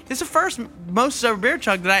son. This is the first Most Sober Beer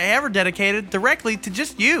Chug that I ever dedicated directly to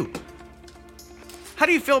just you. How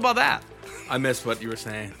do you feel about that? I missed what you were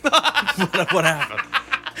saying. What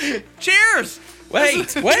happened? Cheers!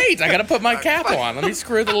 Wait, I gotta put my cap on. Let me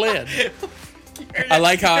screw the lid. I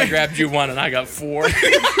like how I grabbed you one and I got 4.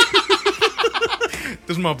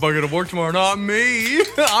 This motherfucker to work tomorrow, not me.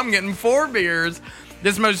 I'm getting 4 beers.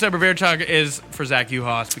 This Most Sober Beer Chug is for Zach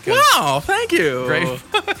Uhas because. Wow, thank you. Great.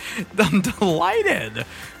 I'm delighted.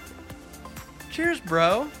 Cheers,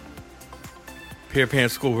 bro. Peer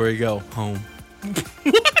Pants School, where you go? Home.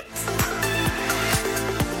 What?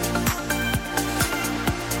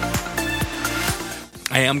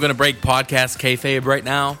 Hey, I'm gonna break podcast kayfabe right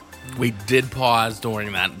now. We did pause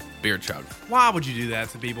during that beer chug. Why would you do that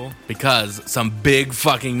to people? Because some big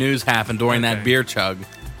fucking news happened during that beer chug.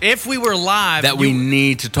 If we were live, that we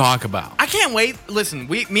need to talk about. I can't wait. Listen,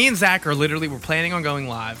 me and Zach are we're planning on going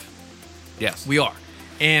live. Yes, we are,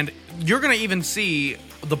 and you're gonna even see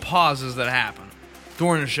the pauses that happen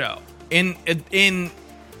during the show in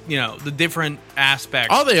you know the different aspects.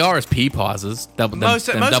 All they are is pee pauses. Double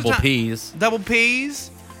P's. Double P's,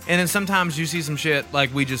 and then sometimes you see some shit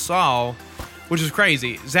like we just saw. Which is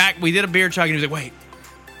crazy. Zach, we did a beer chug, and he was like, wait.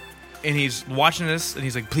 And he's watching this, and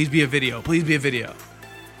he's like, please be a video. Please be a video.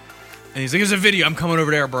 And he's like, it's a video. I'm coming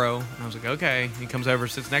over there, bro. And I was like, okay. He comes over,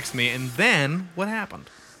 sits next to me, and then what happened?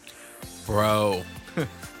 Bro.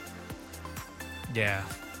 Yeah.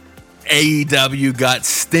 AEW got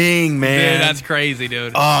Sting, man. Dude, that's crazy,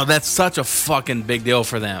 dude. Oh, that's such a fucking big deal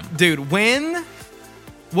for them. Dude,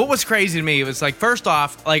 what was crazy to me was like, first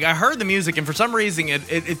off, like I heard the music and for some reason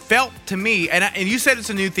it felt to me, and you said it's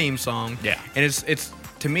a new theme song, yeah, and it's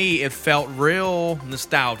to me it felt real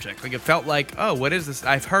nostalgic. Like it felt like, oh, what is this?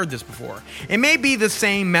 I've heard this before. It may be the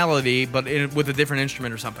same melody, but with a different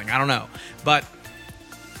instrument or something. I don't know. But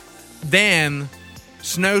then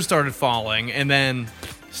snow started falling, and then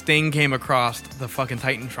Sting came across the fucking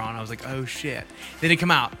Titantron. I was like, oh shit. Then he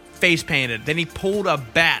come out, face painted. Then he pulled a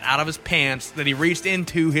bat out of his pants that he reached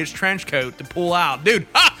into his trench coat to pull out. Dude,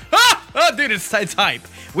 dude, it's hype.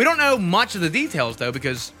 We don't know much of the details, though,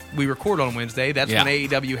 because we record on Wednesday. That's when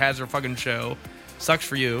AEW has their fucking show. Sucks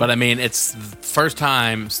for you. But I mean, it's the first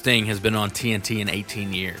time Sting has been on TNT in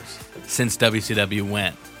 18 years since WCW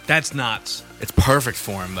went. That's nuts. It's perfect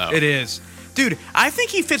for him, though. It is. Dude, I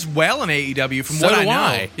think he fits well in AEW from what I know.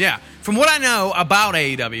 I. Yeah. From what I know about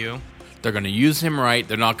AEW. They're going to use him right.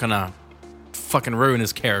 They're not going to fucking ruin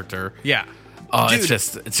his character. Yeah. Oh, Dude,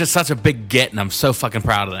 it's just such a big get, and I'm so fucking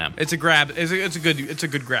proud of them. It's a grab. It's a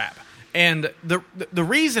good grab. And the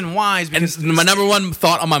reason why is because my number one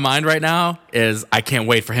thought on my mind right now is I can't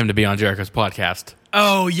wait for him to be on Jericho's podcast.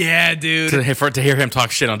 Oh yeah, dude. To hear him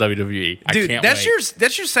talk shit on WWE. Dude, I can't wait.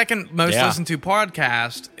 That's your second most listened to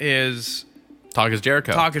podcast is Talk is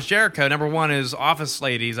Jericho. Talk is Jericho. Number one is Office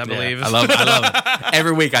Ladies, I believe. I love it.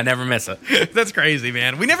 Every week, I never miss it. That's crazy,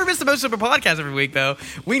 man. We never miss the Most Sober podcast every week, though.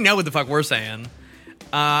 We know what the fuck we're saying.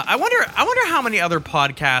 I wonder how many other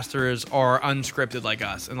podcasters are unscripted like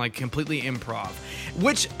us and like completely improv.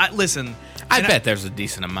 Which, listen, I bet there's a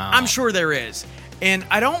decent amount. I'm sure there is. And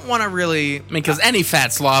I don't want to really... I mean, because any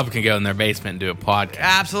fat slob can go in their basement and do a podcast.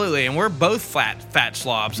 Absolutely. And we're both fat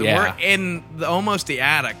slobs. And we're in almost the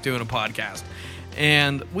attic doing a podcast.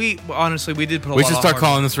 And we did put a lot of We should start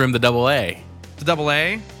calling this room the Double A. The Double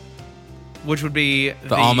A? Which would be...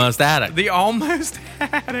 The Almost Attic. The Almost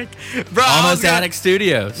Attic. Bro, Almost Attic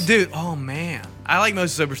Studios. Dude, oh man. I like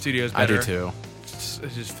Most Sober Studios better. I do too.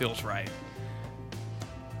 It just feels right.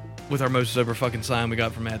 With our Most Sober fucking sign we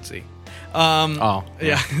got from Etsy.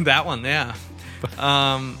 Yeah, that one, yeah.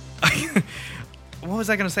 What was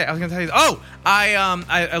I going to say? I was going to tell you... Oh!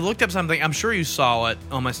 I looked up something. I'm sure you saw it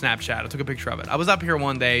on my Snapchat. I took a picture of it. I was up here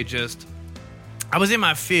one day just... I was in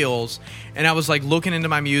my feels, and I was, like, looking into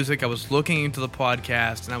my music. I was looking into the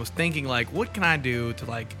podcast, and I was thinking, like, what can I do to,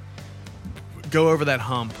 like, go over that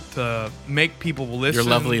hump to make people listen?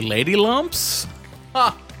 Your lovely lady lumps?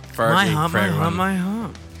 My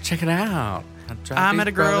hump. Check it out. I met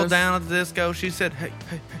a girl down at the disco. She said, hey,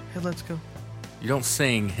 let's go. You don't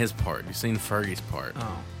sing his part. You sing Fergie's part.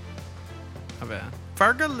 Oh. I bet.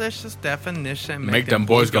 Fergalicious definition. Make them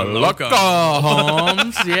boys go loco,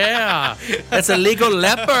 Holmes. Yeah. That's a legal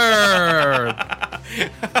leopard.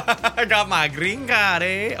 I got my green card,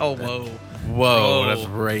 eh? Oh, whoa. Whoa, that's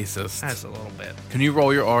racist. That's a little bit. Can you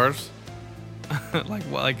roll your R's?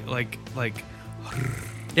 like.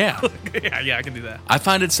 Yeah. yeah, I can do that. I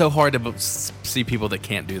find it so hard to see people that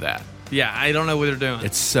can't do that. Yeah, I don't know what they're doing.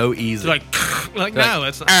 It's so easy. They're like no,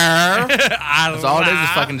 it's not. That's all it is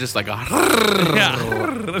fucking just like a...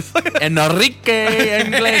 Enrique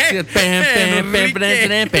Iglesias. Baby,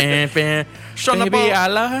 I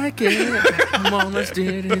like it. Come on, let's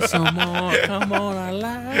do this some more. Come on, I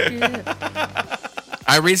like it.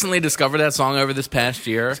 I recently discovered that song over this past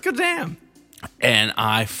year. It's good damn. And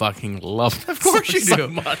I fucking love it. Of course you do. So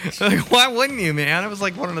much. Like, why wouldn't you, man? It was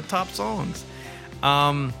like one of the top songs.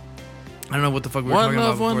 I don't know what the fuck we were talking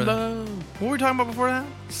about before that. What were we talking about before that?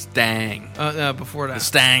 Stang. Before that. The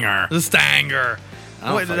Stanger. The Stanger.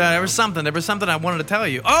 Wait, there was something I wanted to tell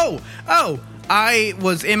you. Oh! I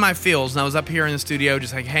was in my fields, and I was up here in the studio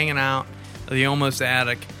just like hanging out at the Almost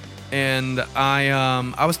Attic. And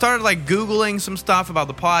I was started like Googling some stuff about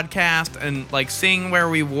the podcast and like seeing where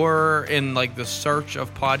we were in like the search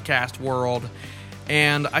of podcast world.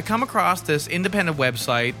 And I come across this independent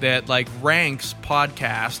website that like ranks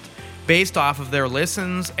podcast based off of their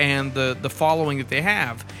listens and the following that they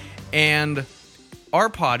have. And our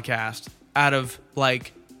podcast, out of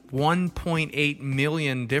like 1.8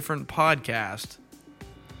 million different podcasts,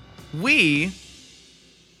 we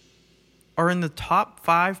are in the top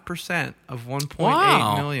 5% of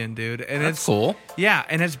 1.8 million, dude. And that's cool. Yeah,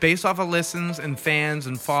 and it's based off of listens and fans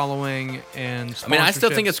and following and sponsorships. I mean, I still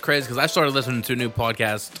think it's crazy because I started listening to a new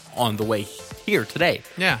podcast on the way here today.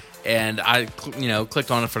 Yeah. And I,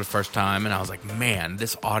 clicked on it for the first time, and I was like, man,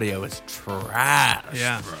 this audio is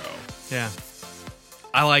trash, bro. Yeah.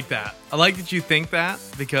 I like that. I like that you think that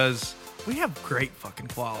because we have great fucking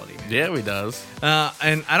quality, man. Yeah, we does.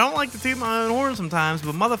 And I don't like to toot my own horn sometimes,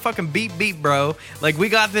 but motherfucking beat, bro. Like, we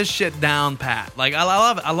got this shit down pat. Like, I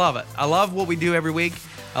love it. I love it. I love what we do every week.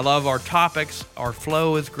 I love our topics. Our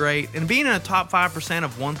flow is great. And being in the top 5%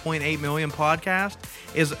 of 1.8 million podcasts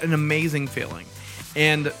is an amazing feeling.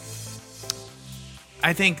 And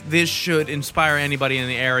I think this should inspire anybody in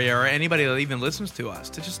the area or anybody that even listens to us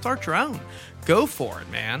to just start your own. Go for it,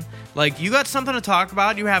 man. Like, you got something to talk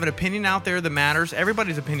about. You have an opinion out there that matters.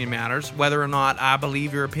 Everybody's opinion matters. Whether or not I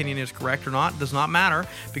believe your opinion is correct or not does not matter,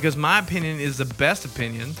 because my opinion is the best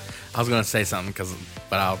opinion. I was going to say something,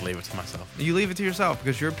 but I'll leave it to myself. You leave it to yourself,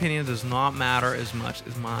 because your opinion does not matter as much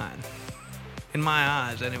as mine. In my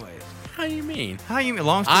eyes, anyways. How do you mean? How you mean?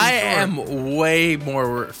 Long story I short, am way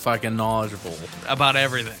more fucking knowledgeable about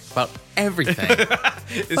everything. About everything.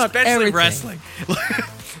 Especially wrestling.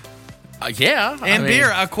 Yeah. And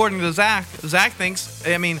beer, according to Zach. Zach thinks,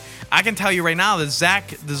 I mean, I can tell you right now that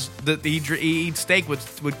Zach he eats steak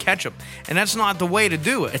with ketchup. And that's not the way to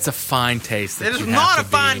do it. It's a fine taste. It is not a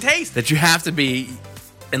fine taste. That you have to be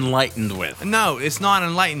enlightened with. No, it's not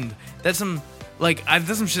enlightened. That's some... Like,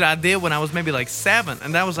 that's some shit I did when I was maybe like 7,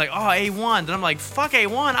 and that was like, oh, A1. Then I'm like, fuck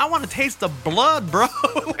A1. I want to taste the blood, bro.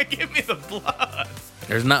 Like, give me the blood.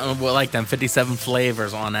 There's nothing like them 57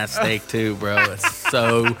 flavors on that steak, too, bro. It's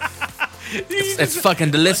so... it's fucking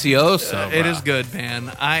delicioso, It is good,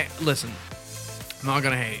 man. Listen, I'm not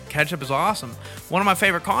going to hate. Ketchup is awesome. One of my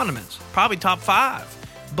favorite condiments. Probably top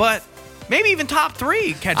 5. But maybe even top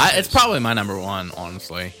 3 ketchup. It's probably my number 1,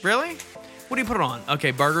 honestly. Really? What do you put it on?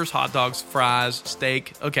 Okay, burgers, hot dogs, fries,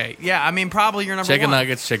 steak. Okay, yeah, I mean, probably your number 1. Chicken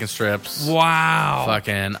nuggets, chicken strips. Wow.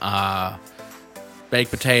 Fucking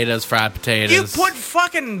baked potatoes, fried potatoes. You put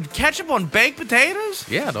fucking ketchup on baked potatoes?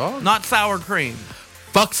 Yeah, dog. Not sour cream.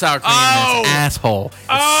 Fuck sour cream, it's asshole.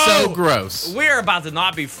 It's so gross. We're about to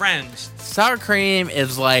not be friends. Sour cream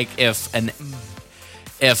is like if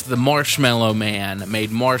the Marshmallow Man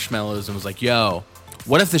made marshmallows and was like, yo,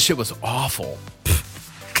 what if this shit was awful?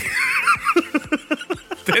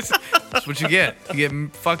 That's what you get. You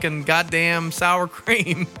get fucking goddamn sour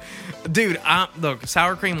cream. Dude, look,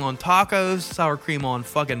 sour cream on tacos, sour cream on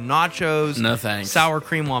fucking nachos. No thanks. Sour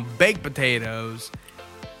cream on baked potatoes.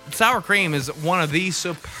 Sour cream is one of these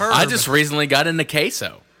superb. I just recently got into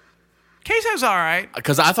queso. Queso's all right.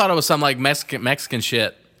 Because I thought it was some like Mexican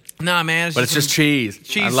shit. Nah, man. It's just cheese.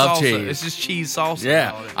 I love salsa. cheese. It's just cheese salsa.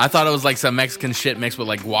 Yeah. I thought it was like some Mexican shit mixed with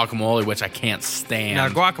like guacamole, which I can't stand. No,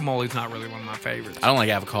 guacamole's not really one of my favorites. I don't like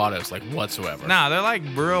avocados like whatsoever. Nah, they're like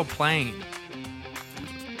real plain.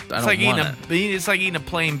 It's like eating a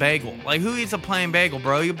plain bagel. Like, who eats a plain bagel,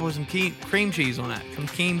 bro? You put some cream cheese on that. Some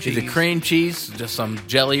cream cheese. Either cream cheese, just some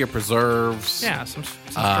jelly or preserves. Yeah, some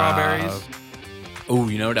strawberries. Oh,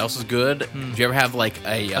 you know what else is good? Did you ever have like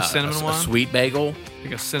a cinnamon one? A sweet bagel?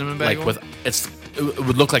 Like a cinnamon bagel? Like it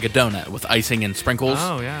would look like a donut with icing and sprinkles.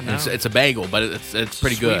 Oh, yeah. No. It's a bagel, but it's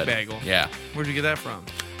pretty Sweet good. Bagel. Yeah. Where'd you get that from?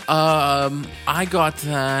 I got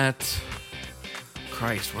that.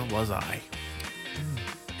 Christ, where was I?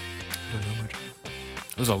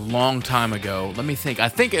 It was a long time ago. Let me think. I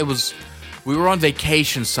think we were on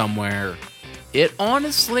vacation somewhere. It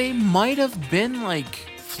honestly might have been like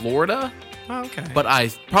Florida. Oh, okay. But I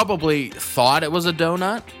probably thought it was a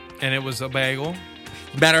donut. And it was a bagel?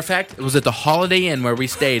 Matter of fact, it was at the Holiday Inn where we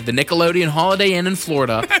stayed. The Nickelodeon Holiday Inn in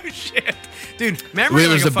Florida. Oh, shit. Dude, remember it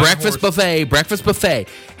was a breakfast buffet.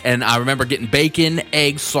 And I remember getting bacon,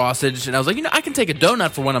 eggs, sausage. And I was like, I can take a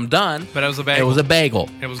donut for when I'm done. But it was a bagel. It was a bagel.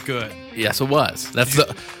 It was good. Yes, it was.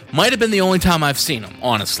 Might have been the only time I've seen them,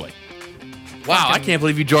 honestly. Wow, I can't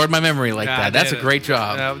believe you jarred my memory like that. That's a great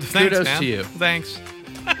job. Thanks, Kudos man. to you. Thanks.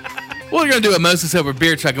 We're going to do a Mostly Sober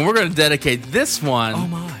Beer Truck, and we're going to dedicate this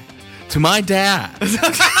one to my dad.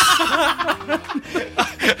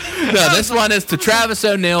 No, this one is to Travis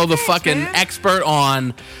O'Neill, the fucking expert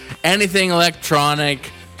on anything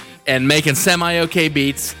electronic and making semi-okay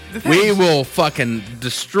beats. We will fucking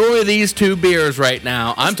destroy these 2 beers right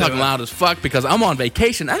now. I'm talking loud as fuck because I'm on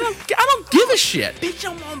vacation. I don't give a shit. Bitch,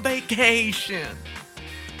 I'm on vacation.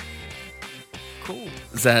 Cool.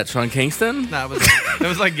 Is that Sean Kingston? No, it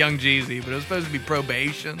was like Young Jeezy, but it was supposed to be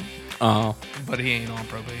probation. Oh. But he ain't on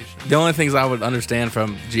probation. The only things I would understand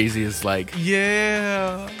from Jeezy is like,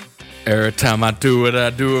 yeah. Every time I do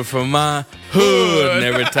it for my hood. And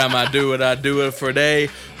every time I do it for they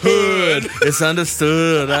hood. It's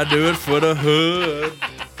understood, I do it for the hood.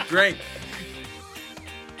 Great.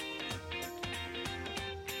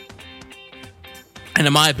 And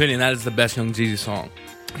in my opinion, that is the best Young Jeezy song.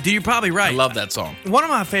 Dude, you're probably right. I love that song. One of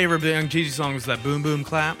my favorite Young Jeezy songs is that Boom Boom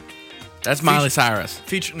Clap. That's Miley Cyrus.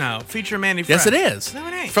 Feature Mandy Fresh. Yes, it is. No,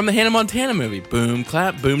 it ain't. From the Hannah Montana movie. Boom,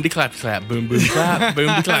 clap, boom, de clap, clap, boom, boom, clap, boom,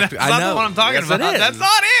 de clap. That's not what I'm talking about. That's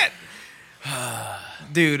not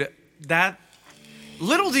it. Dude, that...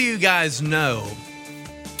 Little do you guys know,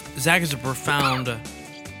 Zach is a profound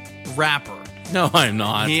rapper. No, I'm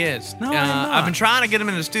not. He is. No, I'm not. I've been trying to get him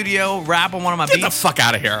in the studio, rap on one of my beats. Get the fuck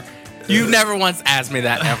out of here. You've never once asked me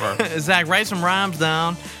that ever. Zach, write some rhymes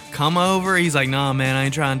down. Come over. He's like, nah, man, I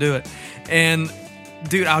ain't trying to do it. And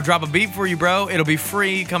dude, I'll drop a beat for you, bro. It'll be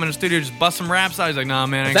free. Come in the studio, just bust some raps out. He's like, nah,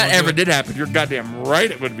 man, I ain't if that gonna do ever it. did happen, you're goddamn right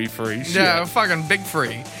it would be free. Shit. Yeah, fucking big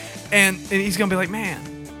free. And he's gonna be like, man,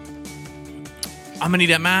 I'm gonna need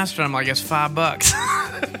that master. I'm like, it's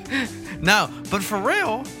 $5. No, but for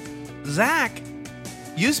real, Zach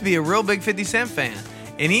used to be a real big 50 Cent fan.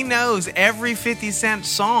 And he knows every 50 Cent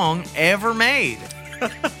song ever made.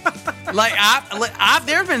 Like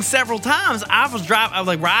there have been several times I was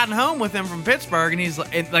riding home with him from Pittsburgh, and he's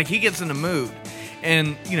like he gets in the mood.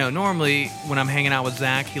 And normally when I'm hanging out with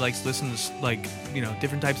Zach, he likes to listen to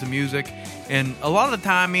different types of music. And a lot of the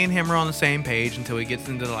time, me and him are on the same page until he gets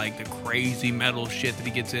into the crazy metal shit that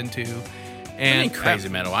he gets into. And I mean crazy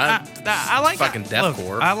metal. I like fucking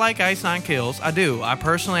deathcore. I like Ice Nine Kills. I do. I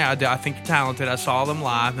personally, I think they're talented. I saw them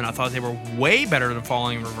live, and I thought they were way better than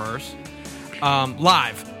Falling in Reverse.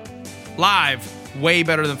 Live, way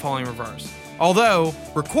better than Falling in Reverse. Although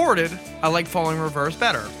recorded, I like Falling in Reverse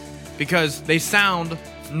better because they sound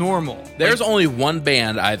normal. There's only one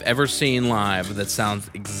band I've ever seen live that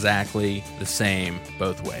sounds exactly the same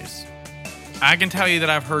both ways. I can tell you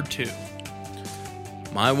that I've heard two.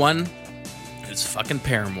 My one is fucking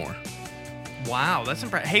Paramore. Wow, that's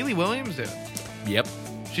impressive. Hayley Williams, dude. Yep.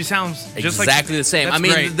 She sounds just exactly the same. I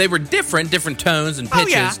mean, great. They were different tones and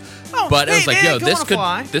pitches. Oh, yeah. But it was like, yo,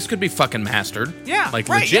 fly. this could be fucking mastered. Yeah, like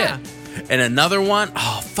right, legit. yeah. And another one,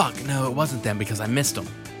 oh fuck, no, it wasn't them because I missed them.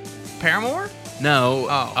 Paramore? No,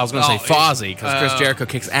 I was gonna say Fozzy because Chris Jericho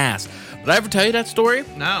kicks ass. Did I ever tell you that story?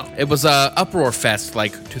 No. It was Uproar Fest,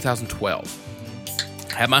 like 2012.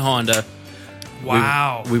 I had my Honda.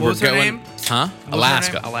 Wow. We what were was her going, name? huh? What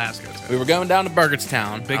Alaska. Was her name? Alaska. We were going down to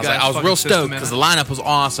Burgettstown. I was real stoked because the lineup was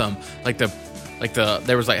awesome.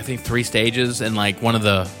 There was I think 3 stages, and one of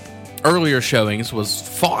the earlier showings was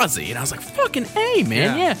Fozzy, and I was like, fucking A,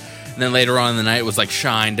 man, yeah. And then later on in the night it was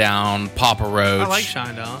Shinedown, Papa Roach. I like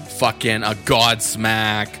Shinedown. Fucking a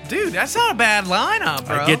Godsmack. Dude, that's not a bad lineup,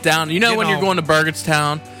 bro. I get down. When you're going to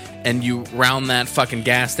Burgettstown and you round that fucking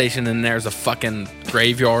gas station and there's a fucking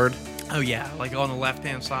graveyard. Oh yeah, on the left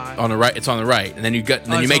hand side. On the right, it's on the right, and then you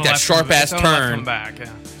make that sharp ass turn. Back,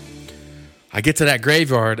 yeah. I get to that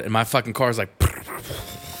graveyard and my fucking car's like.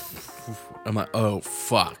 I'm like, oh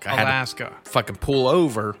fuck! I Alaska. had to fucking pull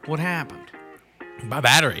over. What happened? My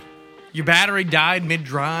battery. Your battery died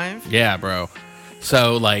mid-drive? Yeah, bro.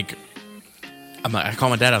 So I call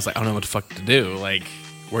my dad. I was like, I don't know what the fuck to do.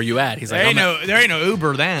 Where you at? He's like, there ain't no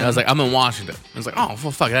Uber then. And I was like, I'm in Washington. I was like, oh,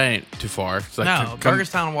 well, fuck, that ain't too far. So no,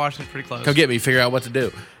 Burgettstown and Washington's pretty close. Come get me, figure out what to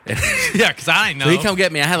do. Yeah, because I ain't know. So he come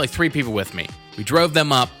get me. I had 3 people with me. We drove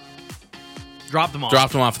them up. Dropped them off.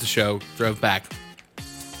 Dropped them off at the show. Drove back.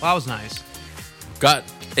 Well, that was nice. Got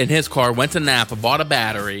in his car, went to Napa, bought a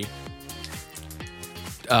battery,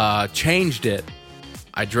 changed it.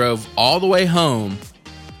 I drove all the way home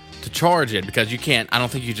to charge it because you can't. I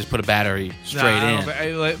don't think you just put a battery straight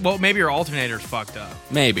in. Well, maybe your alternator's fucked up.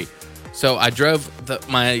 Maybe. So I drove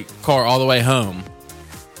my car all the way home,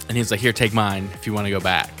 and he's like, "Here, take mine if you want to go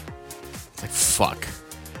back." It's like, fuck.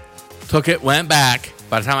 Took it, went back.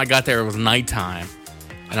 By the time I got there, it was nighttime,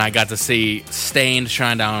 and I got to see Stained,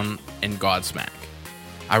 Shinedown, and Godsmack.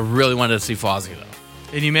 I really wanted to see Fozzy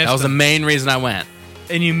though, and you missed. That was the main reason I went.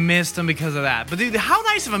 And you missed them because of that. But dude, how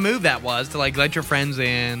nice of a move that was to let your friends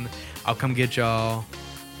in. I'll come get y'all.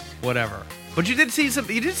 Whatever. But you did see some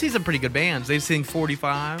pretty good bands. They sing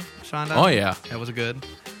 45, Shinedown. Oh yeah. That was good.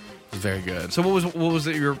 It was very good. So what was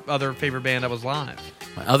your other favorite band that was live?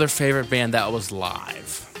 My other favorite band that was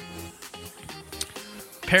live.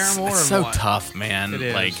 Paramore. It's so tough, man. It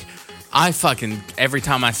is. I fucking every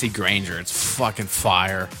time I see Granger, it's fucking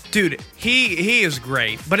fire. Dude, he is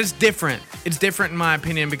great, but it's different. It's different in my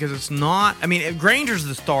opinion because it's not. I mean, Granger's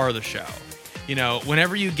the star of the show.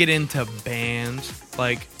 Whenever you get into bands,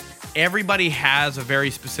 everybody has a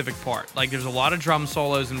very specific part. There's a lot of drum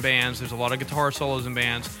solos in bands. There's a lot of guitar solos in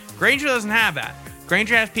bands. Granger doesn't have that.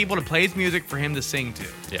 Granger has people to play his music for him to sing to.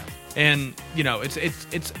 Yeah. And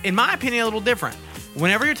it's in my opinion a little different.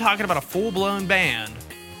 Whenever you're talking about a full-blown band,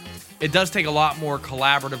 it does take a lot more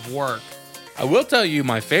collaborative work. I will tell you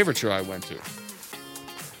my favorite show I went to.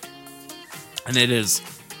 And it is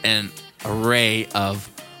an array of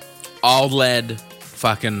all led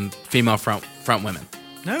fucking female front women.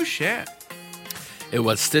 No shit. It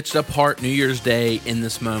was Stitched Up Heart, New Year's Day, In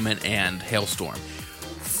This Moment, and Hailstorm.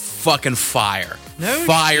 Fucking fire. No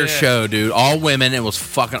fire shit. show, dude. All women. It was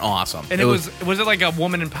fucking awesome. And was it like a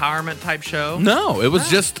woman empowerment type show? No, it was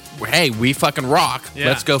just, hey, we fucking rock. Yeah.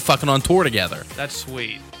 Let's go fucking on tour together. That's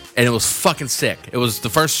sweet. And it was fucking sick. It was the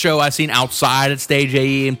first show I seen outside at Stage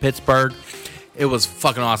AE in Pittsburgh. It was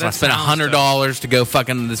fucking awesome. I spent $100 to go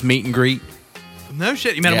fucking this meet and greet. No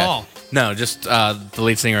shit. You met them all? No, just the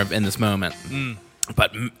lead singer of In This Moment.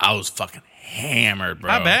 But I was fucking hammered,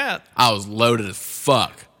 bro. I bet. I was loaded as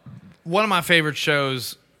fuck. One of my favorite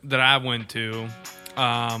shows that I went to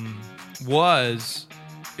was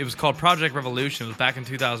called Project Revolution. It was back in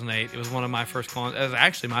 2008. It was one of my first it was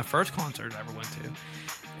actually my first concert I ever went to.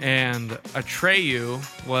 And Atreyu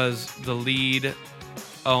was the lead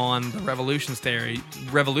on the Revolution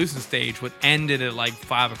stage, which ended at like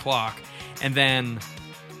 5 o'clock. And then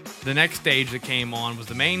the next stage that came on was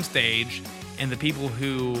the main stage, and the people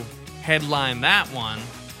who headlined that one,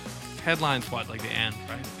 headlines what, like the end,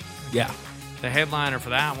 right? Yeah. The headliner for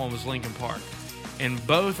that one was Linkin Park. And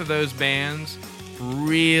both of those bands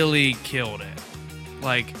really killed it.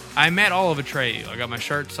 Like, I met all of Atreyu. I got my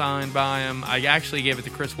shirt signed by him. I actually gave it to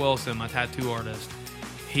Chris Wilson, my tattoo artist.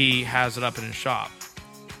 He has it up in his shop.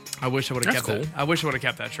 I wish I would have kept that. I wish I would have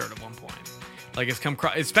kept that shirt at one point. Like, it's come,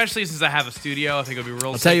 especially since I have a studio. I think it'll be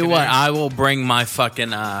real. I'll tell you what. I will bring my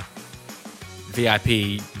fucking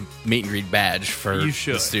VIP meet and greet badge for the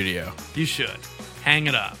studio. You should hang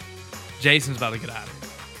it up. Jason's about to get out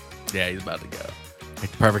of here. Yeah, he's about to go.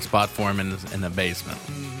 Like, perfect spot for him in the basement.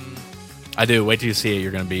 Mm-hmm. I do. Wait till you see it.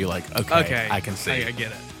 You're gonna be like, okay, I can see. I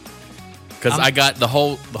get it. Because I got the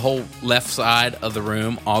whole left side of the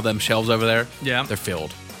room, all them shelves over there. Yeah, they're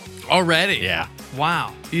filled already. Yeah.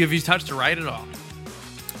 Wow. Have you touched it right at all?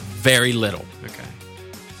 Very little.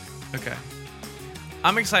 Okay.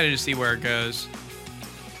 I'm excited to see where it goes.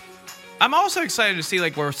 I'm also excited to see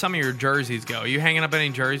like where some of your jerseys go. Are you hanging up any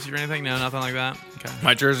jerseys or anything? No, nothing like that. Okay.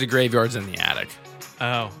 My jersey graveyard's in the attic.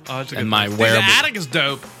 Oh, that's a good. And my wearable, the attic is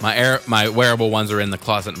dope. My wearable ones are in the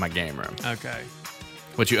closet in my game room. Okay.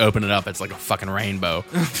 But you open it up, it's like a fucking rainbow.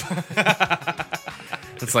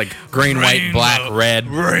 It's like green, white, black, red.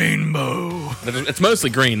 Rainbow. It's mostly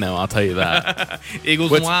green though, I'll tell you that.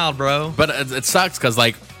 Eagles and Wild, bro. But it sucks because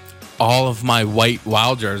like all of my white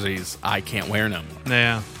Wild jerseys, I can't wear no more.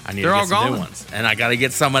 Yeah. I need to get some new ones. And I got to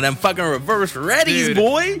get some of them fucking reverse readies,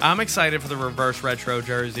 boy. I'm excited for the reverse retro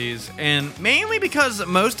jerseys. And mainly because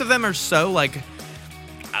most of them are so, like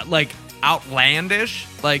outlandish.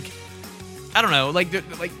 Like, I don't know. Like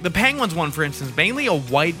the Penguins one, for instance, mainly a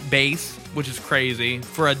white base, which is crazy,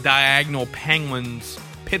 for a diagonal Penguins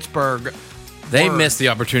Pittsburgh. They missed the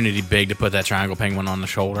opportunity big to put that triangle penguin on the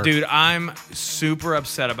shoulder. Dude, I'm super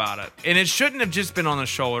upset about it. And it shouldn't have just been on the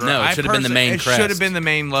shoulder. No, it should have been the main crest. It should have been the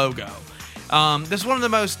main logo. This is one of the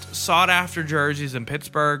most sought-after jerseys in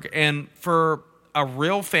Pittsburgh. And for a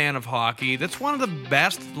real fan of hockey, that's one of the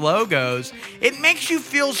best logos. It makes you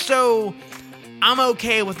feel so, I'm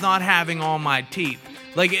okay with not having all my teeth.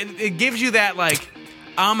 Like, it gives you that, like,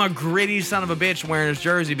 I'm a gritty son of a bitch wearing his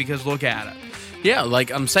jersey because look at it. Yeah, like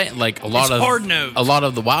I'm saying, like a lot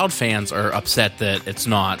of the Wild fans are upset that it's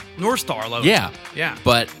not North Star logo. Yeah,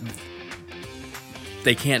 but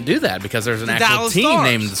they can't do that because there's an actual team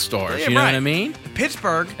named the Stars. Yeah, you know what I mean?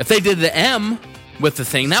 Pittsburgh. If they did the M with the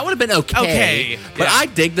thing, that would have been okay. But I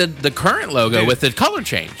dig the current logo with the color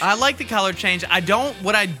change. I like the color change.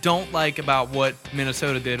 What I don't like about what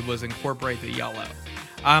Minnesota did was incorporate the yellow.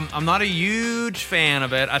 I'm not a huge fan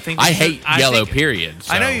of it. I hate yellow, period.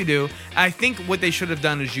 So. I know you do. I think what they should have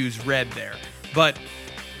done is use red there. But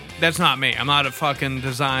that's not me. I'm not a fucking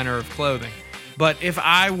designer of clothing. But if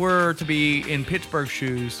I were to be in Pittsburgh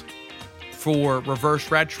shoes for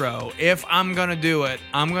reverse retro, if I'm going to do it,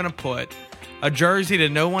 I'm going to put a jersey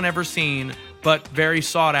that no one ever seen, but very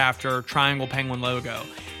sought after triangle penguin logo.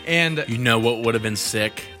 And you know what would have been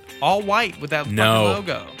sick? All white with that fucking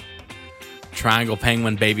logo. Triangle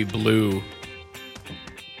penguin baby blue.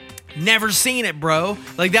 Never seen it, bro.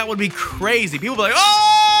 Like, that would be crazy. People be like,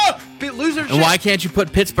 oh! Lose their shit. And why can't you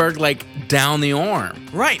put Pittsburgh, like, down the arm?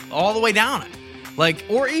 Right, all the way down it. Like,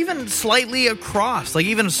 or even slightly across. Like,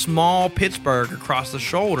 even a small Pittsburgh across the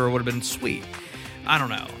shoulder would have been sweet. I don't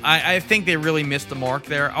know. I think they really missed the mark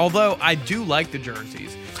there. Although, I do like the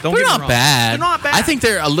jerseys. They're not bad. They're not bad. I think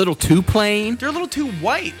they're a little too plain. They're a little too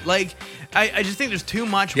white. Like, I just think there's too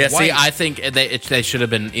much white. Yeah, see, I think they should have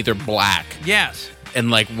been either black. Yes. And,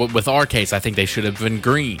 like, with our case, I think they should have been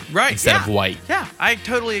green instead of white. Yeah, I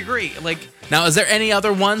totally agree. Like, now, is there any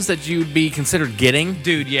other ones that you'd be considered getting?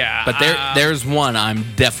 Dude, yeah. But there's one I'm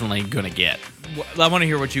definitely going to get. I want to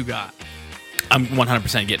hear what you got. I'm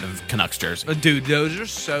 100% getting a Canucks jersey. Dude, those are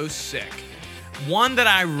so sick. One that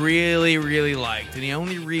I really, really liked, and the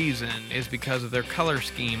only reason is because of their color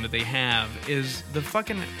scheme that they have, is the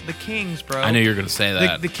Kings, bro. I knew you were going to say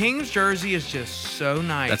that. The Kings jersey is just so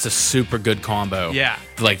nice. That's a super good combo. Yeah.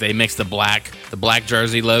 Like, they mix the black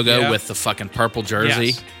jersey logo with the fucking purple jersey.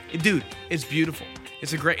 Yes. Dude, it's beautiful.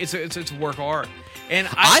 It's a great, it's a work of art. And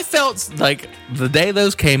I felt like the day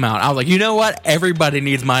those came out, I was like, you know what? Everybody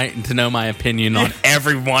needs to know my opinion on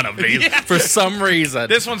every one of these for some reason.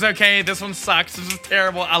 This one's okay. This one sucks. This is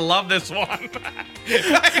terrible. I love this one.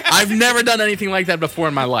 I've never done anything like that before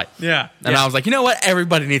in my life. Yeah. And I was like, you know what?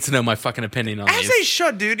 Everybody needs to know my fucking opinion on As these. they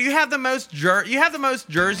should, dude. You have the most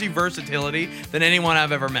jersey versatility than anyone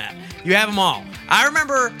I've ever met. You have them all. I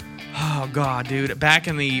remember... Oh, God, dude. Back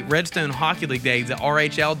in the Redstone Hockey League days, the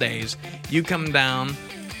RHL days, you come down.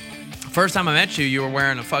 First time I met you, you were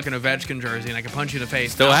wearing a fucking Ovechkin jersey, and I could punch you in the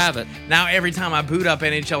face. Still have it. Now, every time I boot up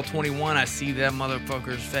NHL 21, I see that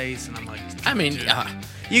motherfucker's face, and I'm like... I mean...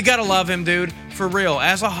 you gotta love him, dude. For real.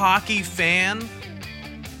 As a hockey fan,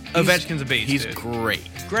 Ovechkin's a beast, He's dude. great.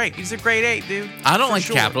 Great. He's a grade 8, dude. I don't like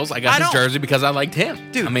Capitals. I got his jersey because I liked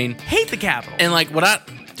him. Dude, I mean... hate the Capitals. And, like,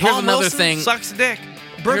 here's Tom another Wilson thing... sucks dick.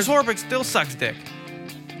 Bruce Horbick still sucks dick.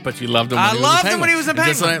 But you loved him when I he was loved a him when he was a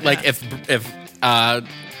Penguin. Just like if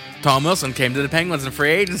Tom Wilson came to the Penguins in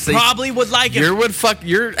free agency, probably would like him.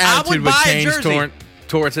 Your attitude would change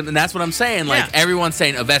towards him, and that's what I'm saying. Like everyone's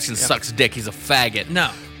saying Ovechkin sucks dick. He's a faggot.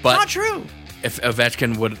 No, but not true. If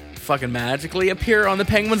Ovechkin would fucking magically appear on the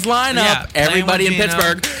Penguins lineup, everybody in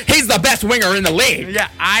Pittsburgh, he's the best winger in the league. Yeah,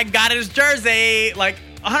 I got his jersey. Like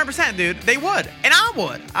 100%, dude. They would, and I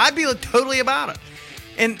would. I'd be totally about it.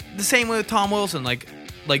 And the same way with Tom Wilson, like,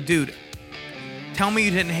 dude, tell me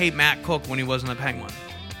you didn't hate Matt Cook when he wasn't a Penguin.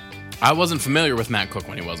 I wasn't familiar with Matt Cook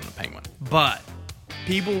when he wasn't a Penguin, but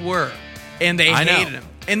people were, and they hated him.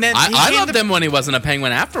 And then I loved him when he wasn't a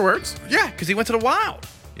Penguin afterwards. Yeah, because he went to the Wild,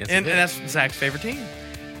 and that's Zach's favorite team.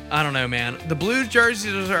 I don't know, man. The Blues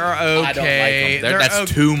jerseys are okay. I don't like them.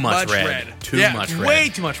 That's too much red. Too much red. Way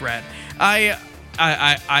too much red.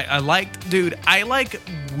 I liked, dude. I like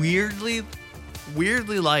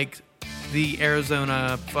weirdly liked the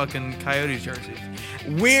Arizona fucking Coyotes jerseys.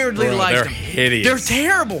 Weirdly liked them. They're hideous. They're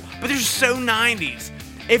terrible, but they're so 90s.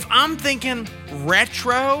 If I'm thinking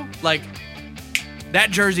retro, like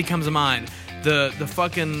that jersey comes to mind. The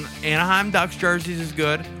fucking Anaheim Ducks jerseys is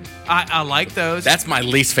good. I like those. That's my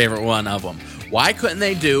least favorite one of them. Why couldn't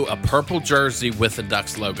they do a purple jersey with the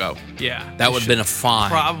Ducks logo? Yeah. That would have been a fine.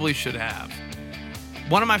 Probably should have.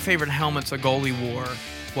 One of my favorite helmets a goalie wore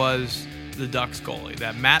was the Ducks goalie.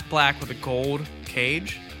 That matte black with a gold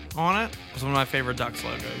cage on it was one of my favorite Ducks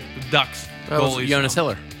logos. The Ducks goalie. Jonas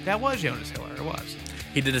Hiller. That was Jonas Hiller. It was.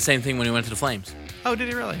 He did the same thing when he went to the Flames. Oh, did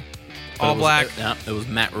he really? But all black. It was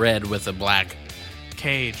matte red with a black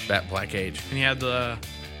cage. That black cage. And he had the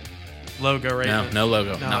logo right there. No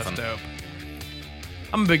logo. No, nothing. That's dope.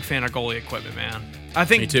 I'm a big fan of goalie equipment, man. I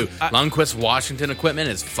think me too. Lundqvist Washington equipment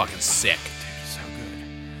is fucking sick. So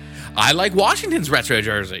good. I like Washington's retro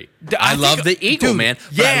jersey. I love the eagle, man.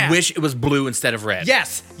 But I wish it was blue instead of red.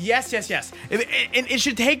 Yes. And it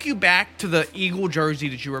should take you back to the eagle jersey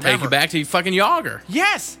that you remember. Take you back to fucking Yager.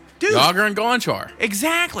 Yes. Dude. Yager and Gonchar.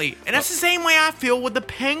 Exactly. And that's the same way I feel with the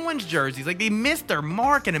Penguins jerseys. Like, they missed their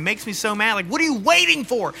mark, and it makes me so mad. Like, what are you waiting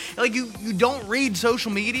for? Like, you don't read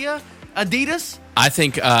social media? Adidas? I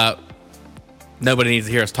think nobody needs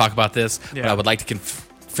to hear us talk about this, but I would like to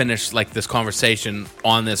finish like this conversation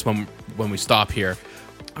on this when we stop here.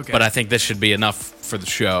 Okay. But I think this should be enough for the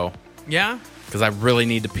show. Yeah? Because I really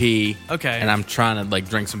need to pee. Okay. And I'm trying to like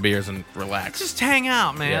drink some beers and relax. Just hang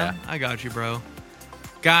out, man. Yeah. I got you, bro.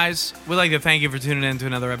 Guys, we'd like to thank you for tuning in to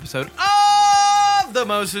another episode of the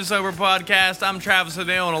Mostly Sober Podcast. I'm Travis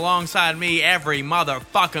O'Neill, and alongside me every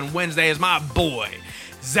motherfucking Wednesday is my boy,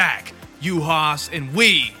 Zach Uhas, and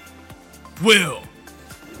we will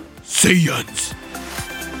see yous.